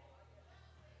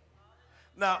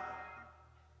 Now,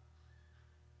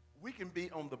 we can be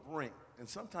on the brink, and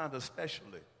sometimes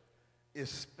especially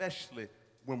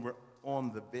when we're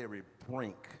on the very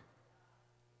brink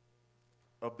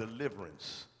of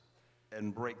deliverance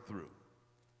and breakthrough.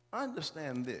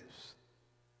 Understand this.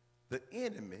 The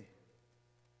enemy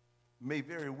may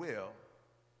very well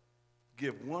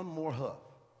give one more huff.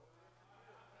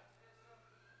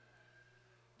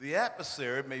 The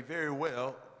adversary may very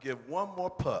well give one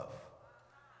more puff.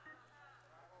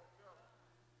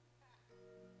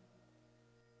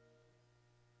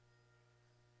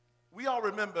 We all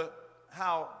remember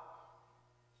how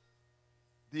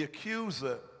the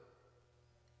accuser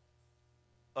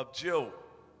of Job,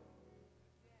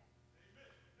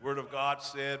 Word of God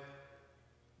said,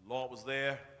 Lord was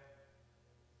there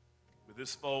with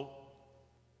his folk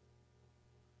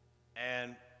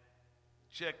and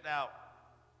checked out,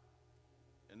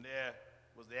 and there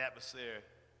was the adversary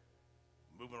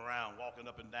moving around, walking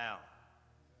up and down.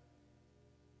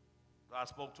 God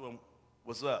spoke to him,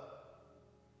 what's up?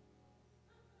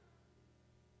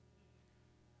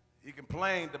 He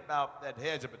complained about that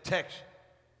hedge of protection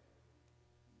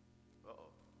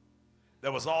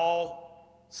that was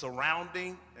all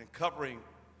surrounding and covering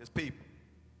his people.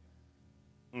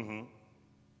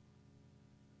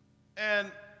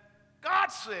 And God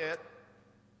said,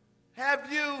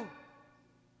 have you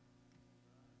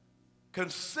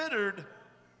considered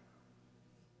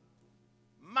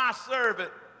my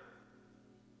servant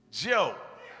Job?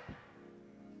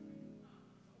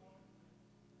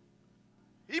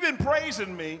 He's been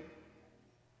praising me.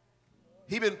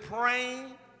 He's been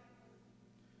praying.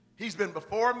 He's been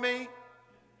before me.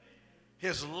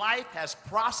 His life has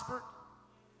prospered.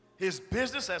 His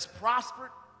business has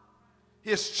prospered.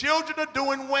 His children are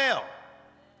doing well.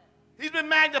 He's been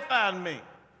magnifying me.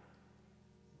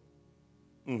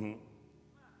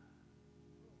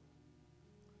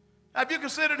 Have you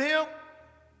considered him?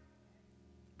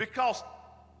 Because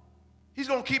he's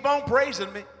going to keep on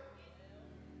praising me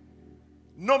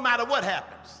no matter what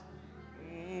happens.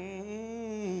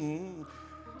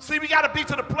 See, we got to be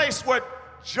to the place where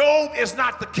Job is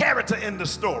not the character in the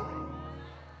story.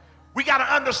 We got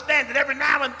to understand that every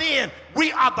now and then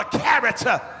we are the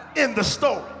character in the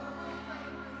story.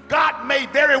 God may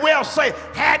very well say,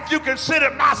 have you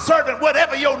considered my servant,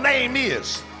 whatever your name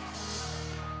is?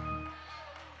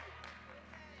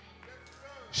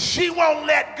 She won't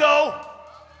let go.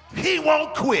 He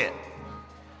won't quit.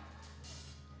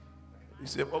 He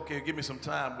said, okay, give me some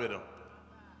time with him.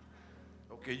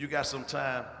 Okay, you got some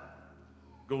time.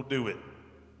 Go do it.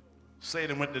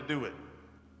 Satan went to do it.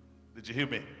 Did you hear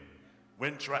me?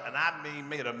 Went and try, and I mean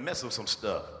made a mess of some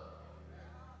stuff.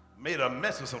 made a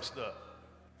mess of some stuff.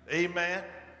 Amen.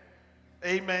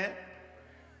 Amen.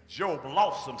 Job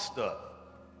lost some stuff.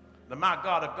 Now, my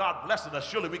God, if God blessing us,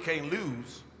 surely we can't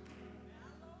lose.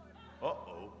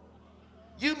 Uh-oh.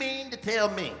 You mean to tell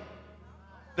me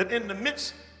that in the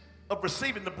midst of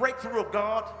receiving the breakthrough of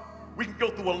God, we can go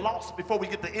through a loss before we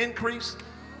get the increase?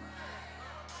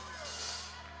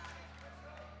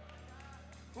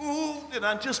 Ooh, that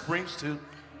I just brings to.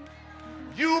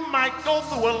 You might go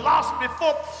through a loss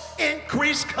before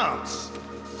increase comes.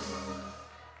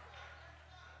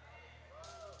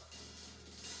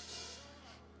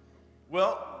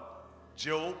 Well,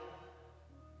 Job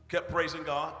kept praising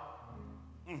God.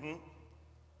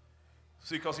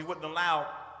 See, because he wasn't allowed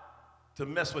to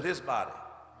mess with his body.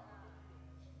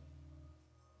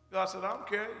 God said, I don't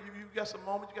care. You got some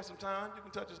moment, you got some time, you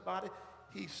can touch his body.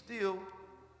 He still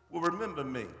will remember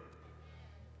me.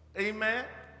 Amen.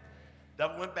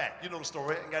 Devil went back. You know the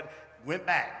story. Went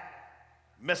back.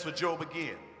 Messed with Job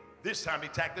again. This time he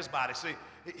attacked his body. See,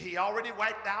 he already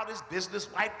wiped out his business,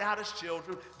 wiped out his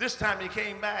children. This time he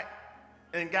came back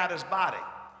and got his body.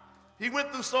 He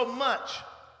went through so much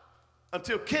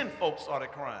until kinfolk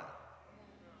started crying.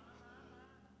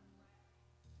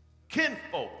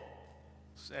 Kinfolk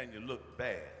saying you look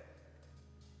bad.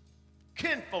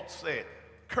 Kinfolk said,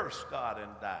 curse God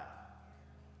and die.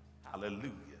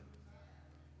 Hallelujah.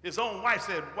 His own wife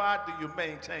said, why do you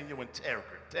maintain your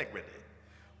integrity?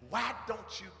 Why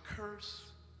don't you curse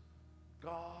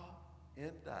God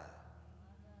and die?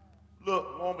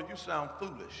 Look, woman, you sound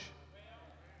foolish.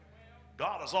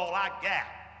 God is all I got.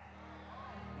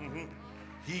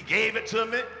 He gave it to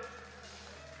me.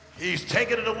 He's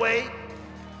taken it away.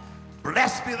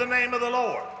 Blessed be the name of the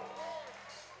Lord.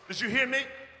 Did you hear me?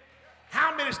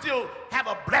 How many still have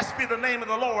a blessed be the name of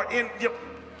the Lord in you?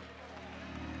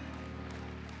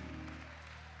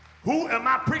 Who am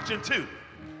I preaching to?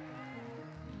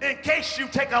 In case you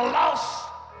take a loss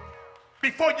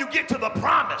before you get to the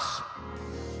promise,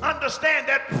 understand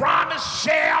that promise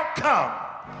shall come.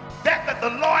 That the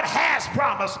Lord has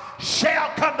promised shall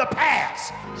come to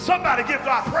pass. Somebody give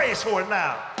God praise for it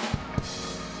now.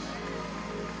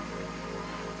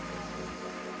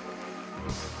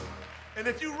 And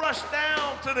if you rush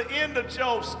down to the end of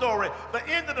Job's story, the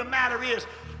end of the matter is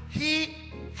he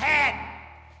had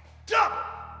double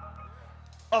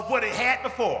of what he had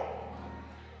before.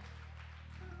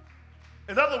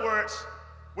 In other words,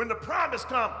 when the promise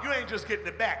comes, you ain't just getting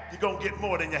it back. You're going to get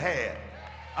more than you had.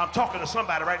 I'm talking to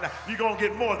somebody right now. You're going to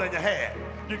get more than you had.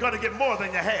 You're going to get more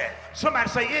than you had. Somebody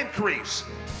say increase.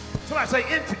 Somebody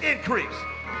say increase.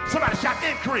 Somebody shout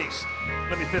increase.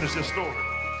 Let me finish this story.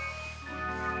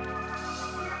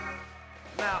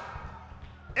 Now,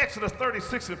 Exodus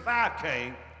 36:5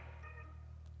 came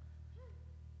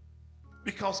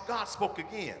because God spoke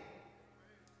again.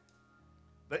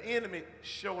 The enemy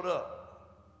showed up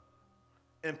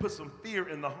and put some fear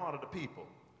in the heart of the people.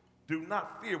 Do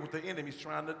not fear what the enemy's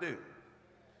trying to do.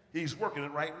 He's working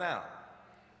it right now.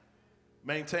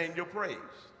 Maintain your praise.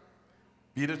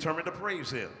 Be determined to praise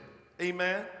him.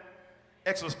 Amen.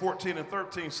 Exodus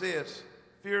 14:13 says,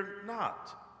 fear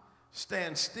not,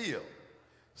 stand still.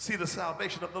 See the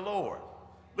salvation of the Lord.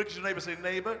 Look at your neighbor and say,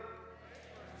 neighbor,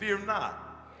 fear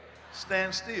not,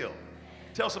 stand still.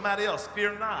 Tell somebody else,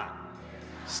 fear not,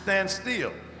 stand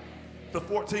still. The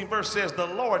 14th verse says, the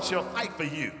Lord shall fight for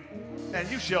you, and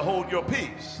you shall hold your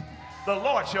peace. The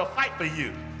Lord shall fight for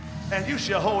you, and you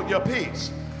shall hold your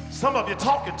peace. Some of you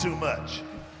talking too much.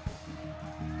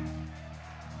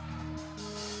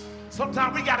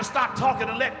 Sometimes we got to stop talking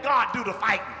and let God do the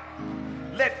fighting.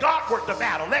 Let God work the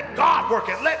battle. Let God work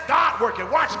it. Let God work it.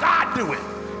 Watch God do it.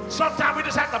 Sometimes we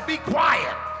just have to be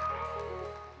quiet.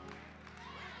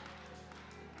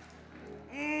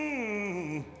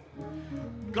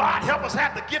 God help us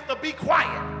have the gift to be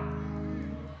quiet.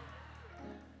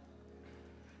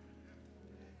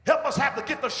 Help us have the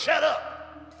gift to shut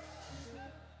up.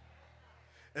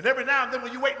 And every now and then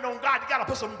when you're waiting on God, you got to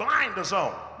put some blinders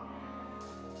on.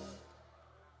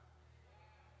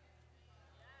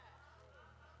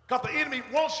 Because the enemy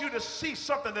wants you to see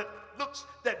something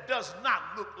that does not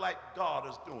look like God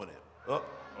is doing it. Uh-oh.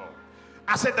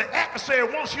 I said the adversary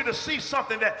wants you to see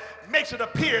something that makes it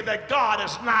appear that God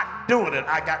is not doing it.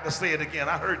 I got to say it again.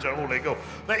 I heard you, Holy Ghost.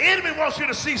 The enemy wants you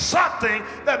to see something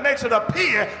that makes it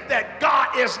appear that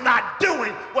God is not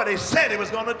doing what he said he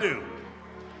was going to do.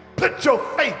 Put your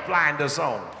faith blinders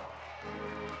on.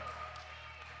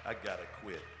 I got to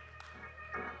quit.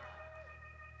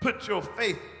 Put your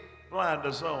faith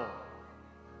blinders on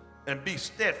and be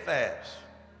steadfast,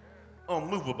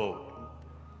 unmovable,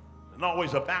 and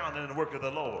always abounding in the work of the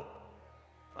Lord.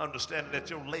 Understanding that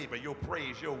your labor, your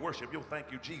praise, your worship, your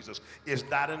thank you, Jesus, is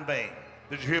not in vain.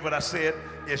 Did you hear what I said?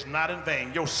 It's not in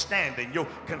vain. Your standing, your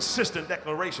consistent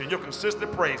declaration, your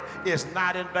consistent praise is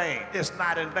not in vain. It's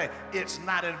not in vain. It's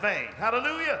not in vain.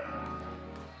 Hallelujah.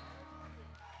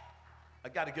 I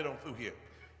got to get on through here.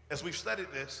 As we've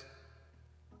studied this,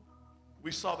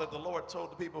 we saw that the Lord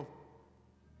told the people,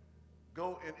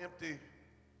 go and empty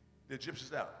the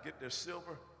Egyptians out. Get their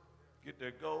silver, get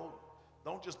their gold.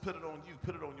 Don't just put it on you,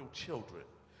 put it on your children.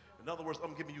 In other words,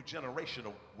 I'm giving you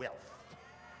generational wealth.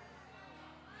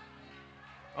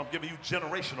 I'm giving you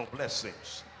generational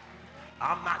blessings.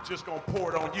 I'm not just going to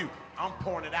pour it on you. I'm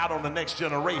pouring it out on the next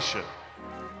generation.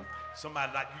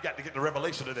 Somebody, like, you got to get the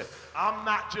revelation of this. I'm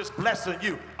not just blessing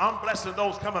you. I'm blessing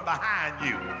those coming behind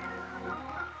you.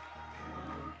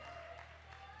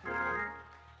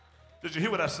 Did you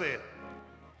hear what I said?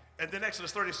 And then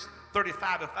Exodus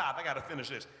 35 and 5, I got to finish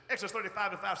this. Exodus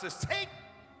 35 and 5 says, take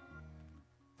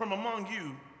from among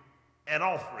you an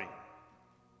offering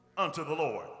unto the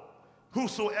Lord.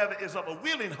 Whosoever is of a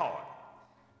willing heart,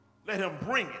 let him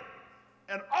bring it.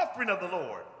 An offering of the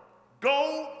Lord,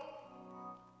 gold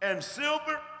and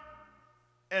silver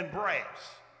and brass.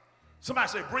 Somebody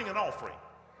say, bring an offering.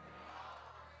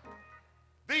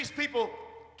 These people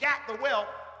got the wealth,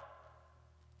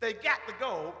 they got the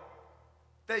gold,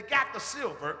 they got the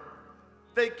silver,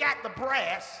 they got the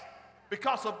brass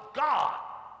because of God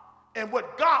and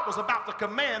what God was about to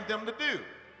command them to do.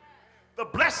 The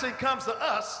blessing comes to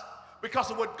us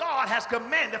because of what God has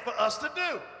commanded for us to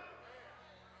do.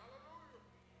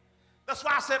 That's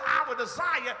why I said our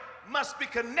desire must be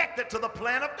connected to the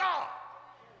plan of God.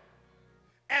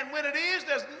 And when it is,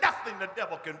 there's nothing the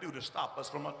devil can do to stop us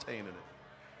from obtaining it.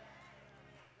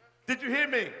 Did you hear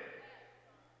me?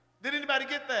 Did anybody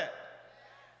get that?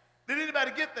 Did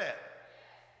anybody get that?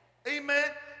 Amen?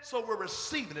 So we're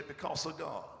receiving it because of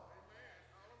God.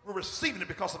 We're receiving it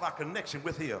because of our connection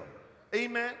with him.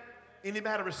 Amen?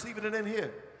 Anybody receiving it in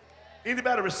here?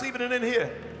 Anybody receiving it in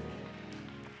here?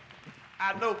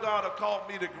 I know God have called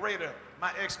me to greater.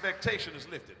 My expectation is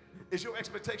lifted. Is your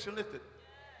expectation lifted?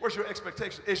 Where's your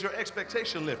expectation? Is your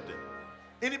expectation lifted?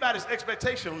 Anybody's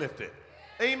expectation lifted?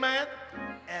 Amen?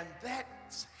 And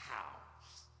that's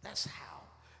how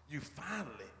you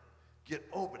finally get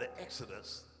over to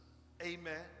Exodus,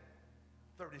 amen,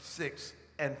 36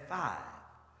 and 5,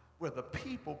 where the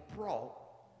people brought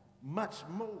much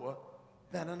more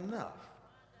than enough.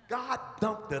 God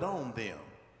dumped it on them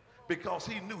because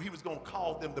he knew he was going to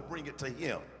call them to bring it to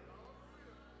him.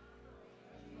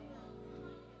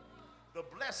 The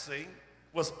blessing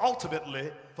was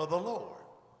ultimately for the Lord.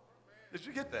 Did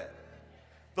you get that?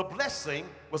 The blessing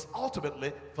was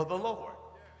ultimately for the Lord.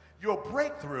 Your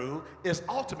breakthrough is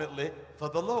ultimately for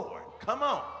the Lord. Come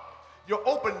on. Your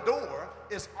open door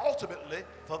is ultimately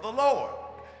for the Lord.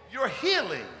 Your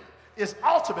healing is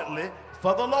ultimately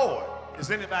for the Lord.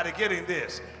 Is anybody getting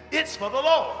this? It's for the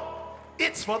Lord.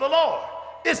 It's for the Lord.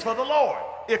 It's for the Lord.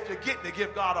 If you're getting to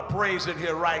give God a praise in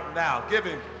here right now, give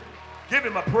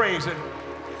him a praise and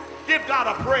give God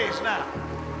a praise now.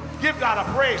 Give God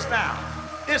a praise now.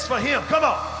 It's for him. Come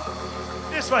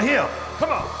on. It's for him. Come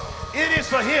on. It is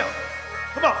for him.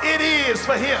 Come on. It is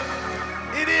for him.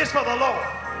 It is for the Lord.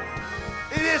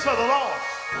 It is for the Lord.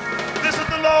 This is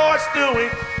the Lord's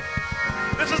doing.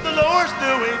 This is the Lord's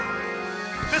doing.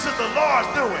 This is the Lord's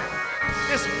doing.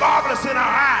 It's marvelous in our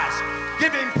eyes.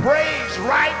 Give him praise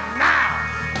right now.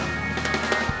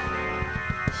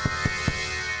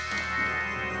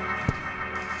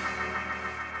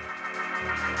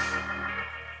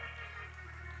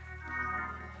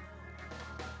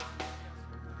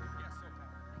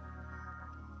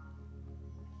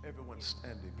 Everyone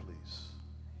standing, please.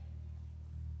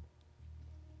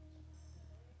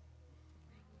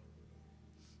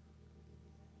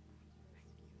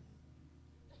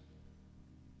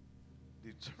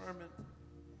 Determined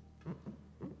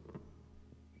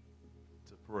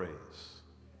to praise.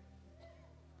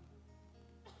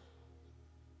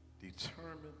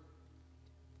 Determined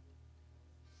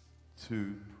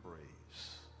to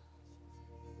praise.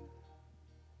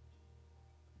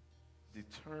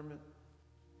 Determined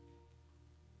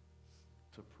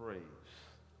to praise.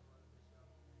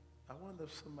 I wonder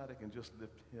if somebody can just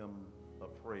lift him a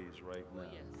praise right now.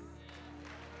 Yes.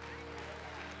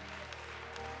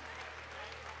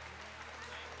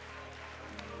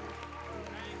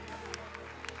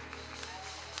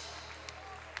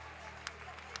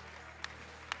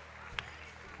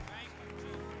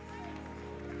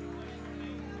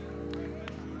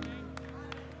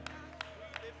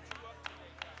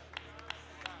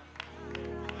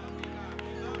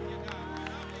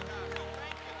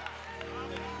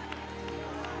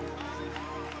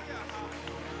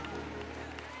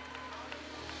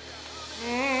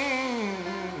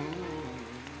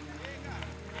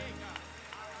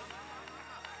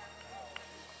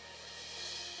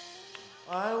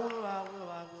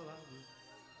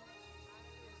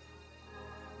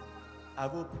 I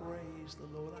will praise the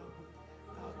Lord.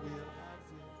 I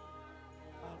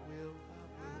will.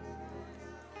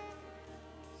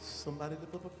 Somebody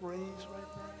lift up a praise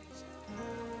right there.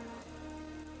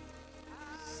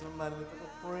 Somebody lift up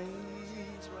a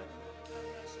praise right there.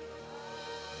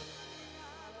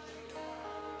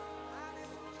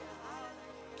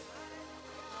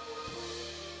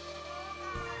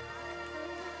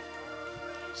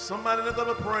 Somebody lift up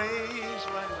a praise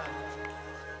right now.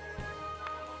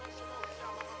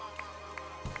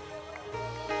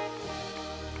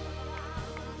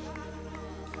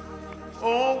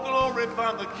 Oh,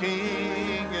 glorify the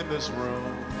King in this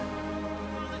room.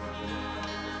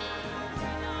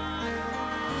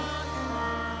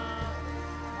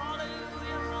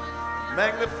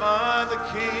 Magnify the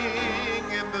King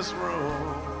in this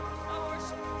room.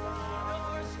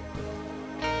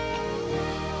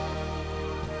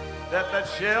 That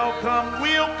shall come,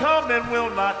 will come, and will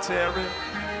not tarry.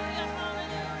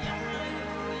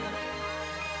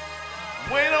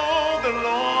 Wait on the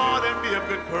Lord and be of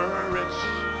good courage.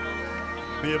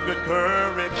 Be of good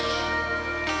courage.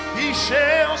 He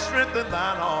shall strengthen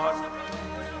thine heart.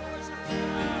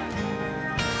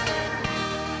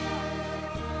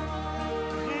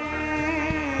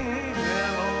 Yeah,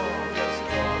 Lord. Yes,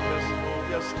 Lord.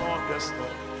 Yes, Lord. Yes, Lord.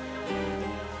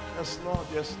 Yes, Lord.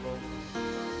 Yes, Lord.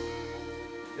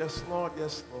 Yes, Lord.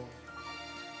 Yes, Lord.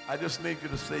 I just need you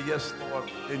to say yes, Lord,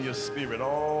 in your spirit,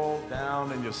 all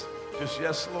down in your spirit. Just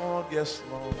yes, Lord, yes,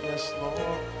 Lord, yes,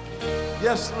 Lord.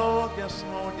 Yes, Lord, yes,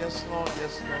 Lord, yes, Lord,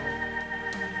 yes, Lord.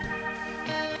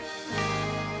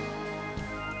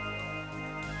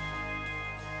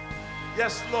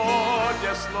 Yes, Lord,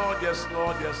 yes, Lord, yes,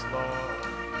 Lord, yes, Lord.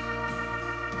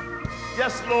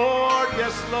 Yes, Lord,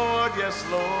 yes, Lord, yes,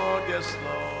 Lord, yes,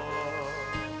 Lord.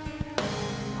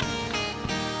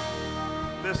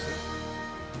 Listen,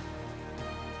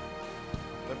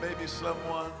 there may be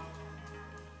someone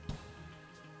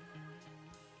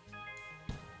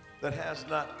that has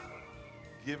not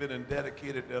given and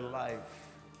dedicated their life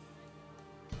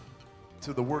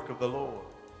to the work of the Lord.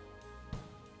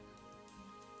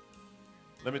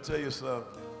 Let me tell you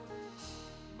something.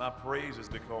 My praise is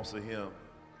because of him.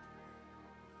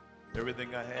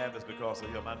 Everything I have is because of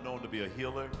him. I know him to be a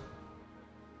healer.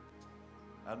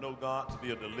 I know God to be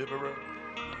a deliverer.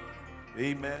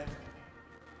 Amen.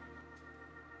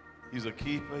 He's a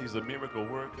keeper. He's a miracle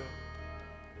worker.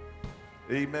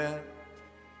 Amen.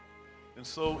 And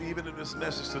so even in this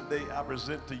message today, I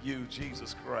present to you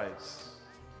Jesus Christ.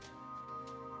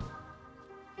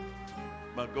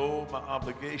 My goal, my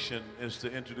obligation is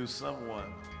to introduce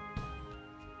someone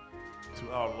to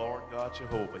our Lord God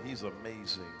Jehovah. He's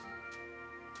amazing.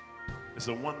 It's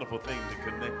a wonderful thing to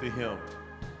connect to him.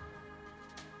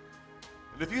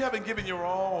 And if you haven't given your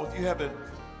all, if you haven't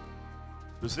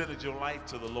presented your life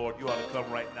to the Lord, you ought to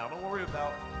come right now. Don't worry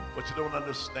about what you don't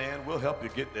understand. We'll help you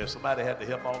get there. Somebody had to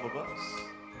help all of us.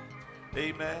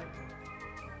 Amen.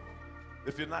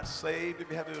 If you're not saved, if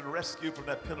you haven't been rescued from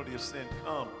that penalty of sin,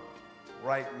 come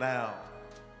right now.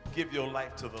 Give your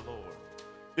life to the Lord.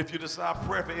 If you desire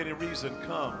prayer for any reason,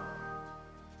 come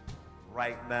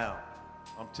right now.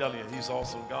 I'm telling you, he's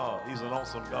awesome God. He's an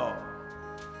awesome God.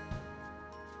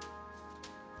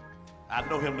 I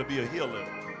know him to be a healer.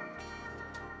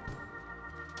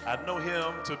 I know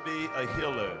him to be a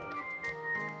healer.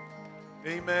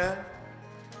 Amen.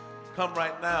 Come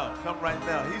right now. Come right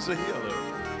now. He's a healer.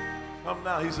 Come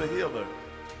now. He's a healer.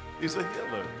 He's a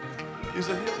healer. He's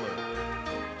a healer.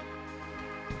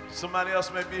 Somebody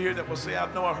else may be here that will say,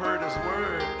 I know I heard his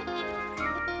word.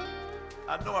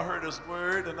 I know I heard his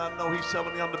word, and I know he's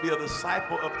telling me I'm to be a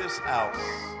disciple of this house.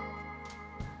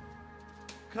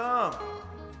 Come.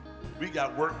 We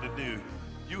got work to do.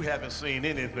 You haven't seen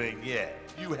anything yet.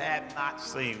 You have not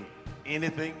seen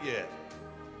anything yet.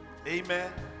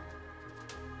 Amen.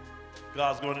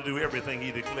 God's going to do everything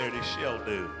he declared he shall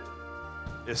do.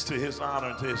 It's to his honor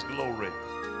and to his glory.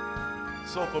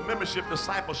 So for membership,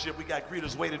 discipleship, we got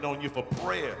greeters waiting on you. For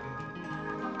prayer,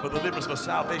 for deliverance, for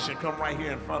salvation, come right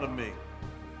here in front of me.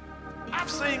 I've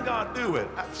seen God do it.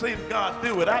 I've seen God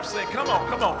do it. I've seen, come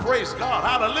on, praise God.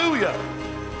 Hallelujah.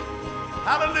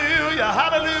 Hallelujah,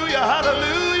 hallelujah,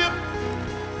 hallelujah.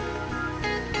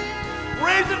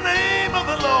 Praise the name of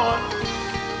the Lord.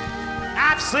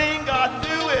 I've seen God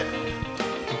do it.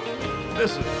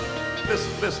 Listen,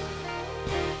 listen, listen.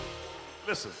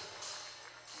 Listen.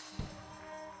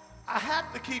 I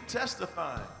have to keep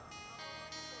testifying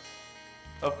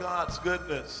of God's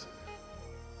goodness.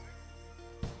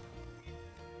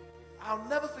 I'll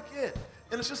never forget.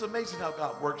 And it's just amazing how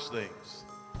God works things.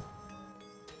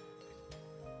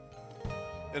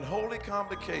 In holy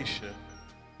convocation,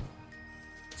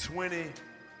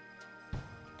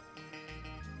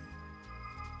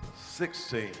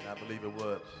 2016, I believe it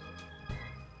was. I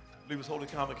believe it was Holy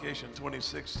Convocation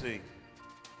 2016.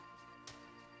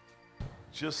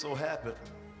 Just so happened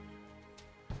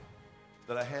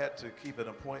that I had to keep an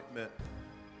appointment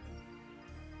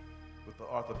with the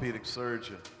orthopedic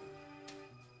surgeon.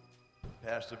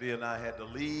 Pastor V and I had to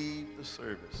leave the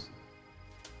service.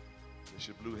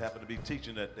 Bishop Blue happened to be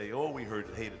teaching that day. Oh, we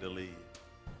hated to leave.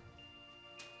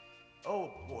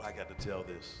 Oh, boy, I got to tell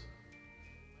this.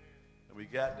 And we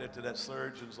got there to that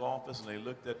surgeon's office, and they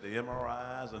looked at the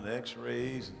MRIs and the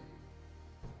x-rays. And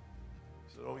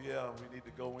said, oh, yeah, we need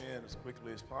to go in as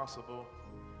quickly as possible.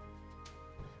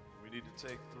 We need to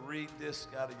take 3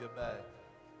 discs out of your back.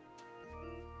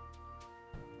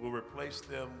 We'll replace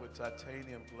them with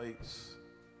titanium plates.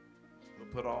 We'll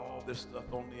put all this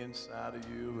stuff on the inside of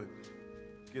you and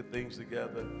get things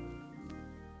together.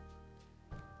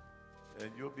 And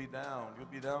you'll be down.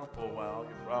 You'll be down for a while.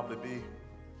 You'll probably be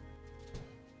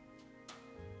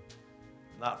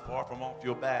not far from off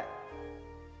your back.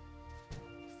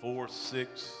 4,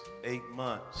 6, 8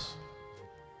 months.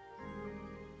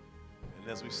 And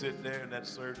as we sit there in that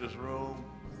surgeon's room,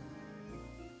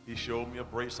 he showed me a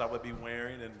brace I would be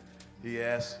wearing, and he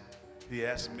asked me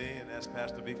and asked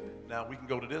Pastor V, now we can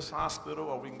go to this hospital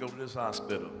or we can go to this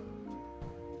hospital.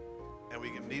 And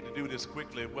we need to do this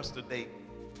quickly. What's the date?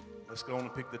 Let's go on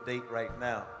and pick the date right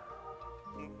now.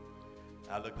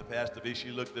 I looked at Pastor V, she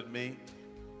looked at me.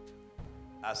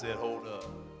 I said, hold up.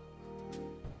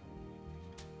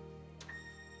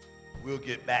 We'll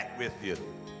get back with you.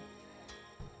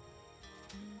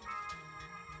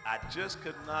 I just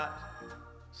could not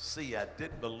see, I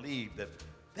didn't believe that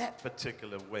that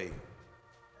particular way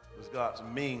was God's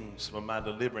means for my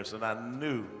deliverance, and I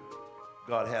knew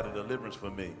God had a deliverance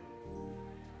for me.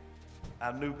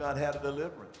 I knew God had a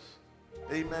deliverance.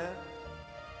 Amen.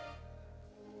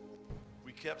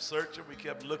 We kept searching, we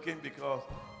kept looking, because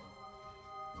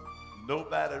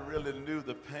nobody really knew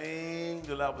the pain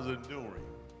that I was enduring.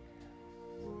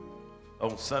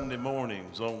 On Sunday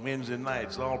mornings, on Wednesday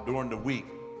nights, all during the week,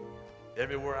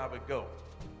 everywhere I would go,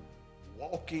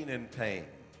 walking in pain,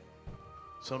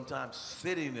 sometimes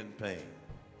sitting in pain.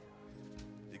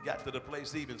 It got to the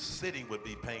place even sitting would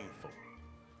be painful.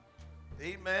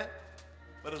 Amen.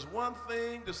 But it's one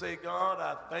thing to say, God,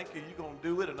 I thank you, you're going to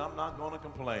do it, and I'm not going to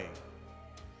complain.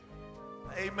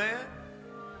 Amen.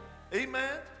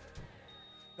 Amen.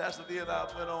 Pastor V and I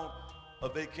went on a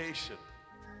vacation.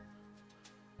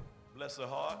 Bless her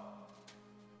heart.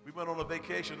 We went on a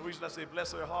vacation. The reason I say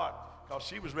bless her heart, because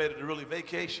she was ready to really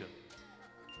vacation.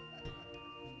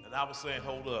 And I was saying,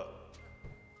 hold up.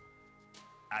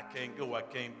 I can't go, I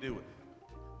can't do it.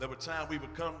 There were times we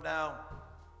would come down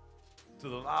to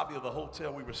the lobby of the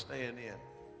hotel we were staying in.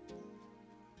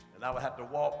 And I would have to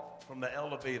walk from the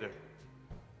elevator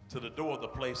to the door of the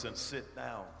place and sit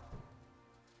down.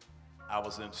 I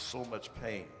was in so much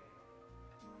pain.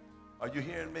 Are you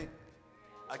hearing me?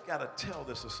 I gotta tell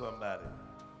this to somebody.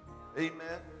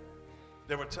 Amen.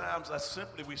 There were times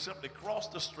we simply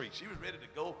crossed the street. She was ready to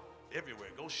go everywhere,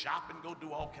 go shopping, go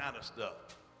do all kind of stuff.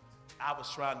 I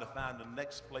was trying to find the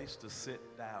next place to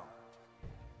sit down.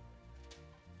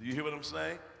 Do you hear what I'm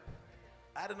saying?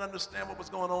 I didn't understand what was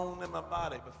going on in my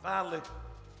body, but finally,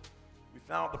 we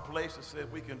found a place that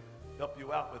said we can help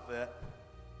you out with that.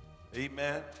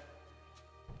 Amen.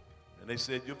 And they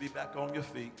said, you'll be back on your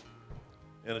feet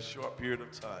in a short period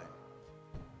of time.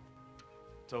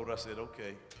 Told her, I said,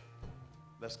 okay,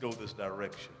 let's go this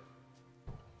direction.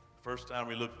 First time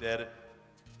we looked at it,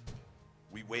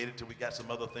 we waited till we got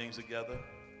some other things together.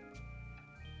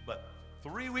 But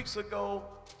 3 weeks ago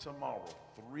tomorrow,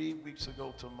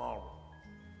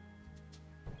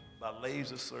 by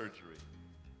laser surgery,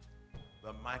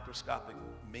 the microscopic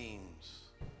means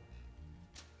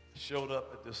showed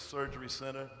up at this surgery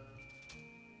center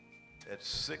at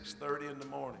 6:30 in the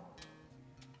morning.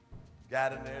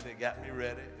 Got in there, they got me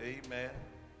ready, amen.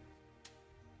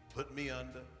 Put me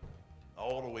under,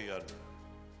 all the way under.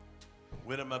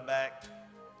 Went in my back,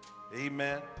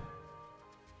 amen.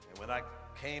 And when I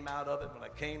came out of it,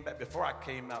 before I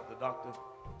came out, the doctor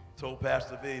told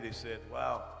Pastor V, they said,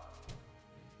 wow,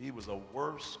 he was a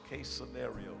worst case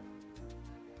scenario.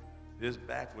 His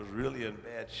back was really in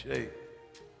bad shape.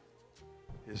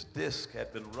 His discs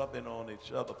had been rubbing on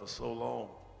each other for so long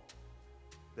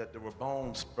that there were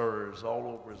bone spurs all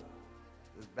over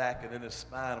his back and in his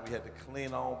spine. We had to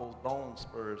clean all those bone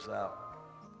spurs out.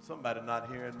 Somebody not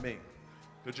hearing me.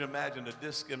 Could you imagine the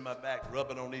disc in my back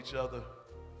rubbing on each other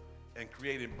and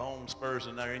creating bone spurs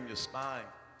in there in your spine?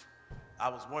 I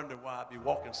was wondering why I'd be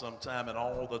walking sometime and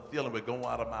all the feeling would go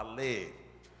out of my leg.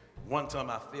 One time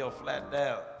I fell flat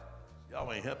down.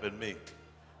 Y'all ain't helping me.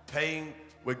 Pain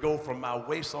would go from my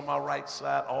waist on my right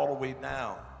side all the way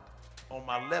down. On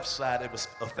my left side, it was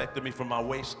affecting me from my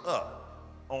waist up.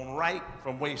 On right,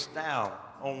 from waist down.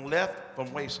 On left,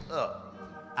 from waist up.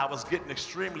 I was getting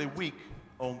extremely weak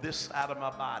on this side of my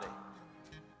body.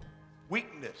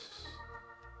 Weakness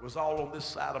was all on this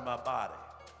side of my body.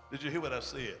 Did you hear what I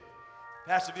said?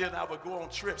 Pastor V and I would go on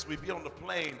trips. We'd be on the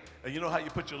plane, and you know how you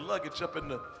put your luggage up in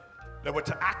the... There were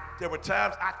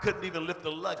times I couldn't even lift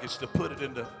the luggage to put it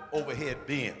in the overhead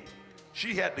bin.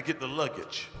 She had to get the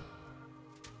luggage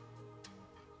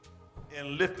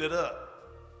and lift it up.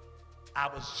 I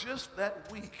was just that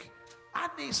weak. I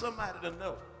need somebody to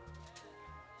know.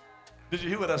 Did you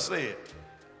hear what I said?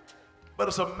 But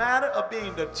it's a matter of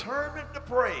being determined to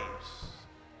praise.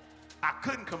 I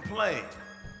couldn't complain.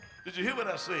 Did you hear what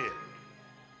I said?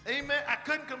 Amen. I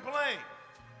couldn't complain.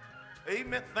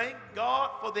 Amen. Thank God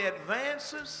for the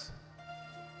advances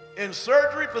in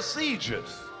surgery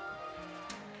procedures.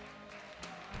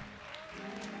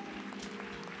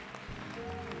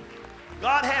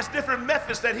 God has different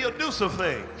methods that he'll do some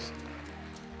things.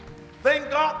 Thank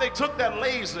God they took that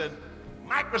laser and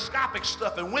microscopic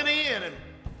stuff and went in and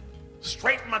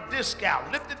straightened my disc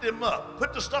out, lifted them up,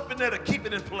 put the stuff in there to keep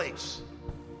it in place.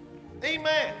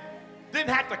 Amen.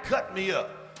 Didn't have to cut me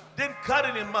up. Didn't cut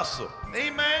any muscle.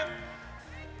 Amen.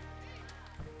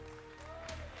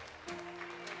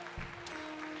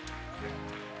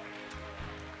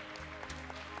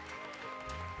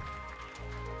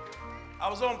 I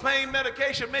was on pain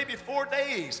medication maybe 4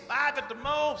 days, 5 at the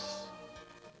most.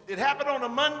 It happened on a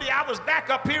Monday. I was back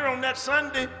up here on that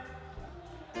Sunday.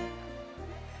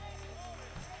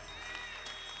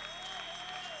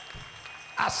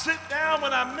 I sit down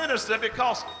when I minister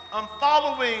because I'm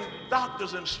following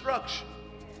doctor's instruction.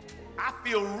 I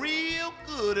feel real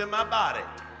good in my body.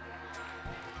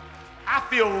 I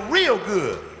feel real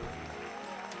good.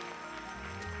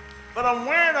 But I'm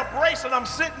wearing a brace and I'm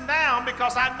sitting down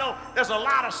because I know there's a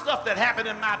lot of stuff that happened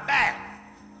in my back.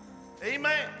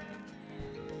 Amen.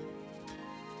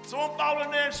 So I'm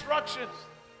following their instructions.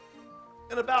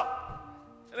 And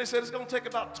they said it's going to take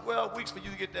about 12 weeks for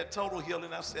you to get that total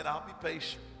healing. I said, I'll be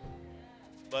patient.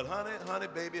 But honey,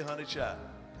 baby, honey, child,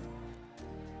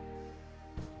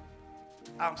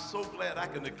 I'm so glad I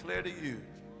can declare to you,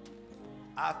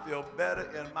 I feel better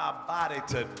in my body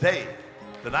today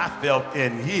than I felt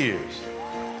in years.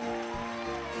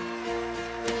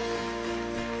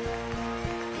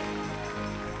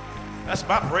 That's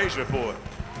my praise report.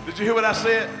 Did you hear what I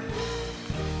said?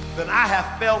 Than I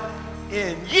have felt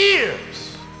in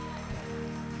years.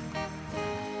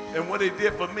 And what he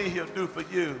did for me, he'll do for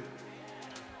you.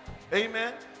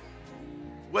 Amen.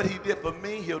 What he did for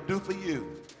me, he'll do for you.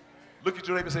 Look at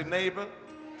your neighbor and say, neighbor,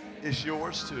 it's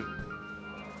yours too.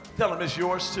 Tell him it's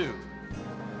yours too.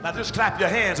 Now just clap your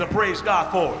hands and praise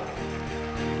God for it.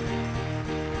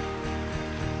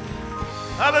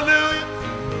 Hallelujah.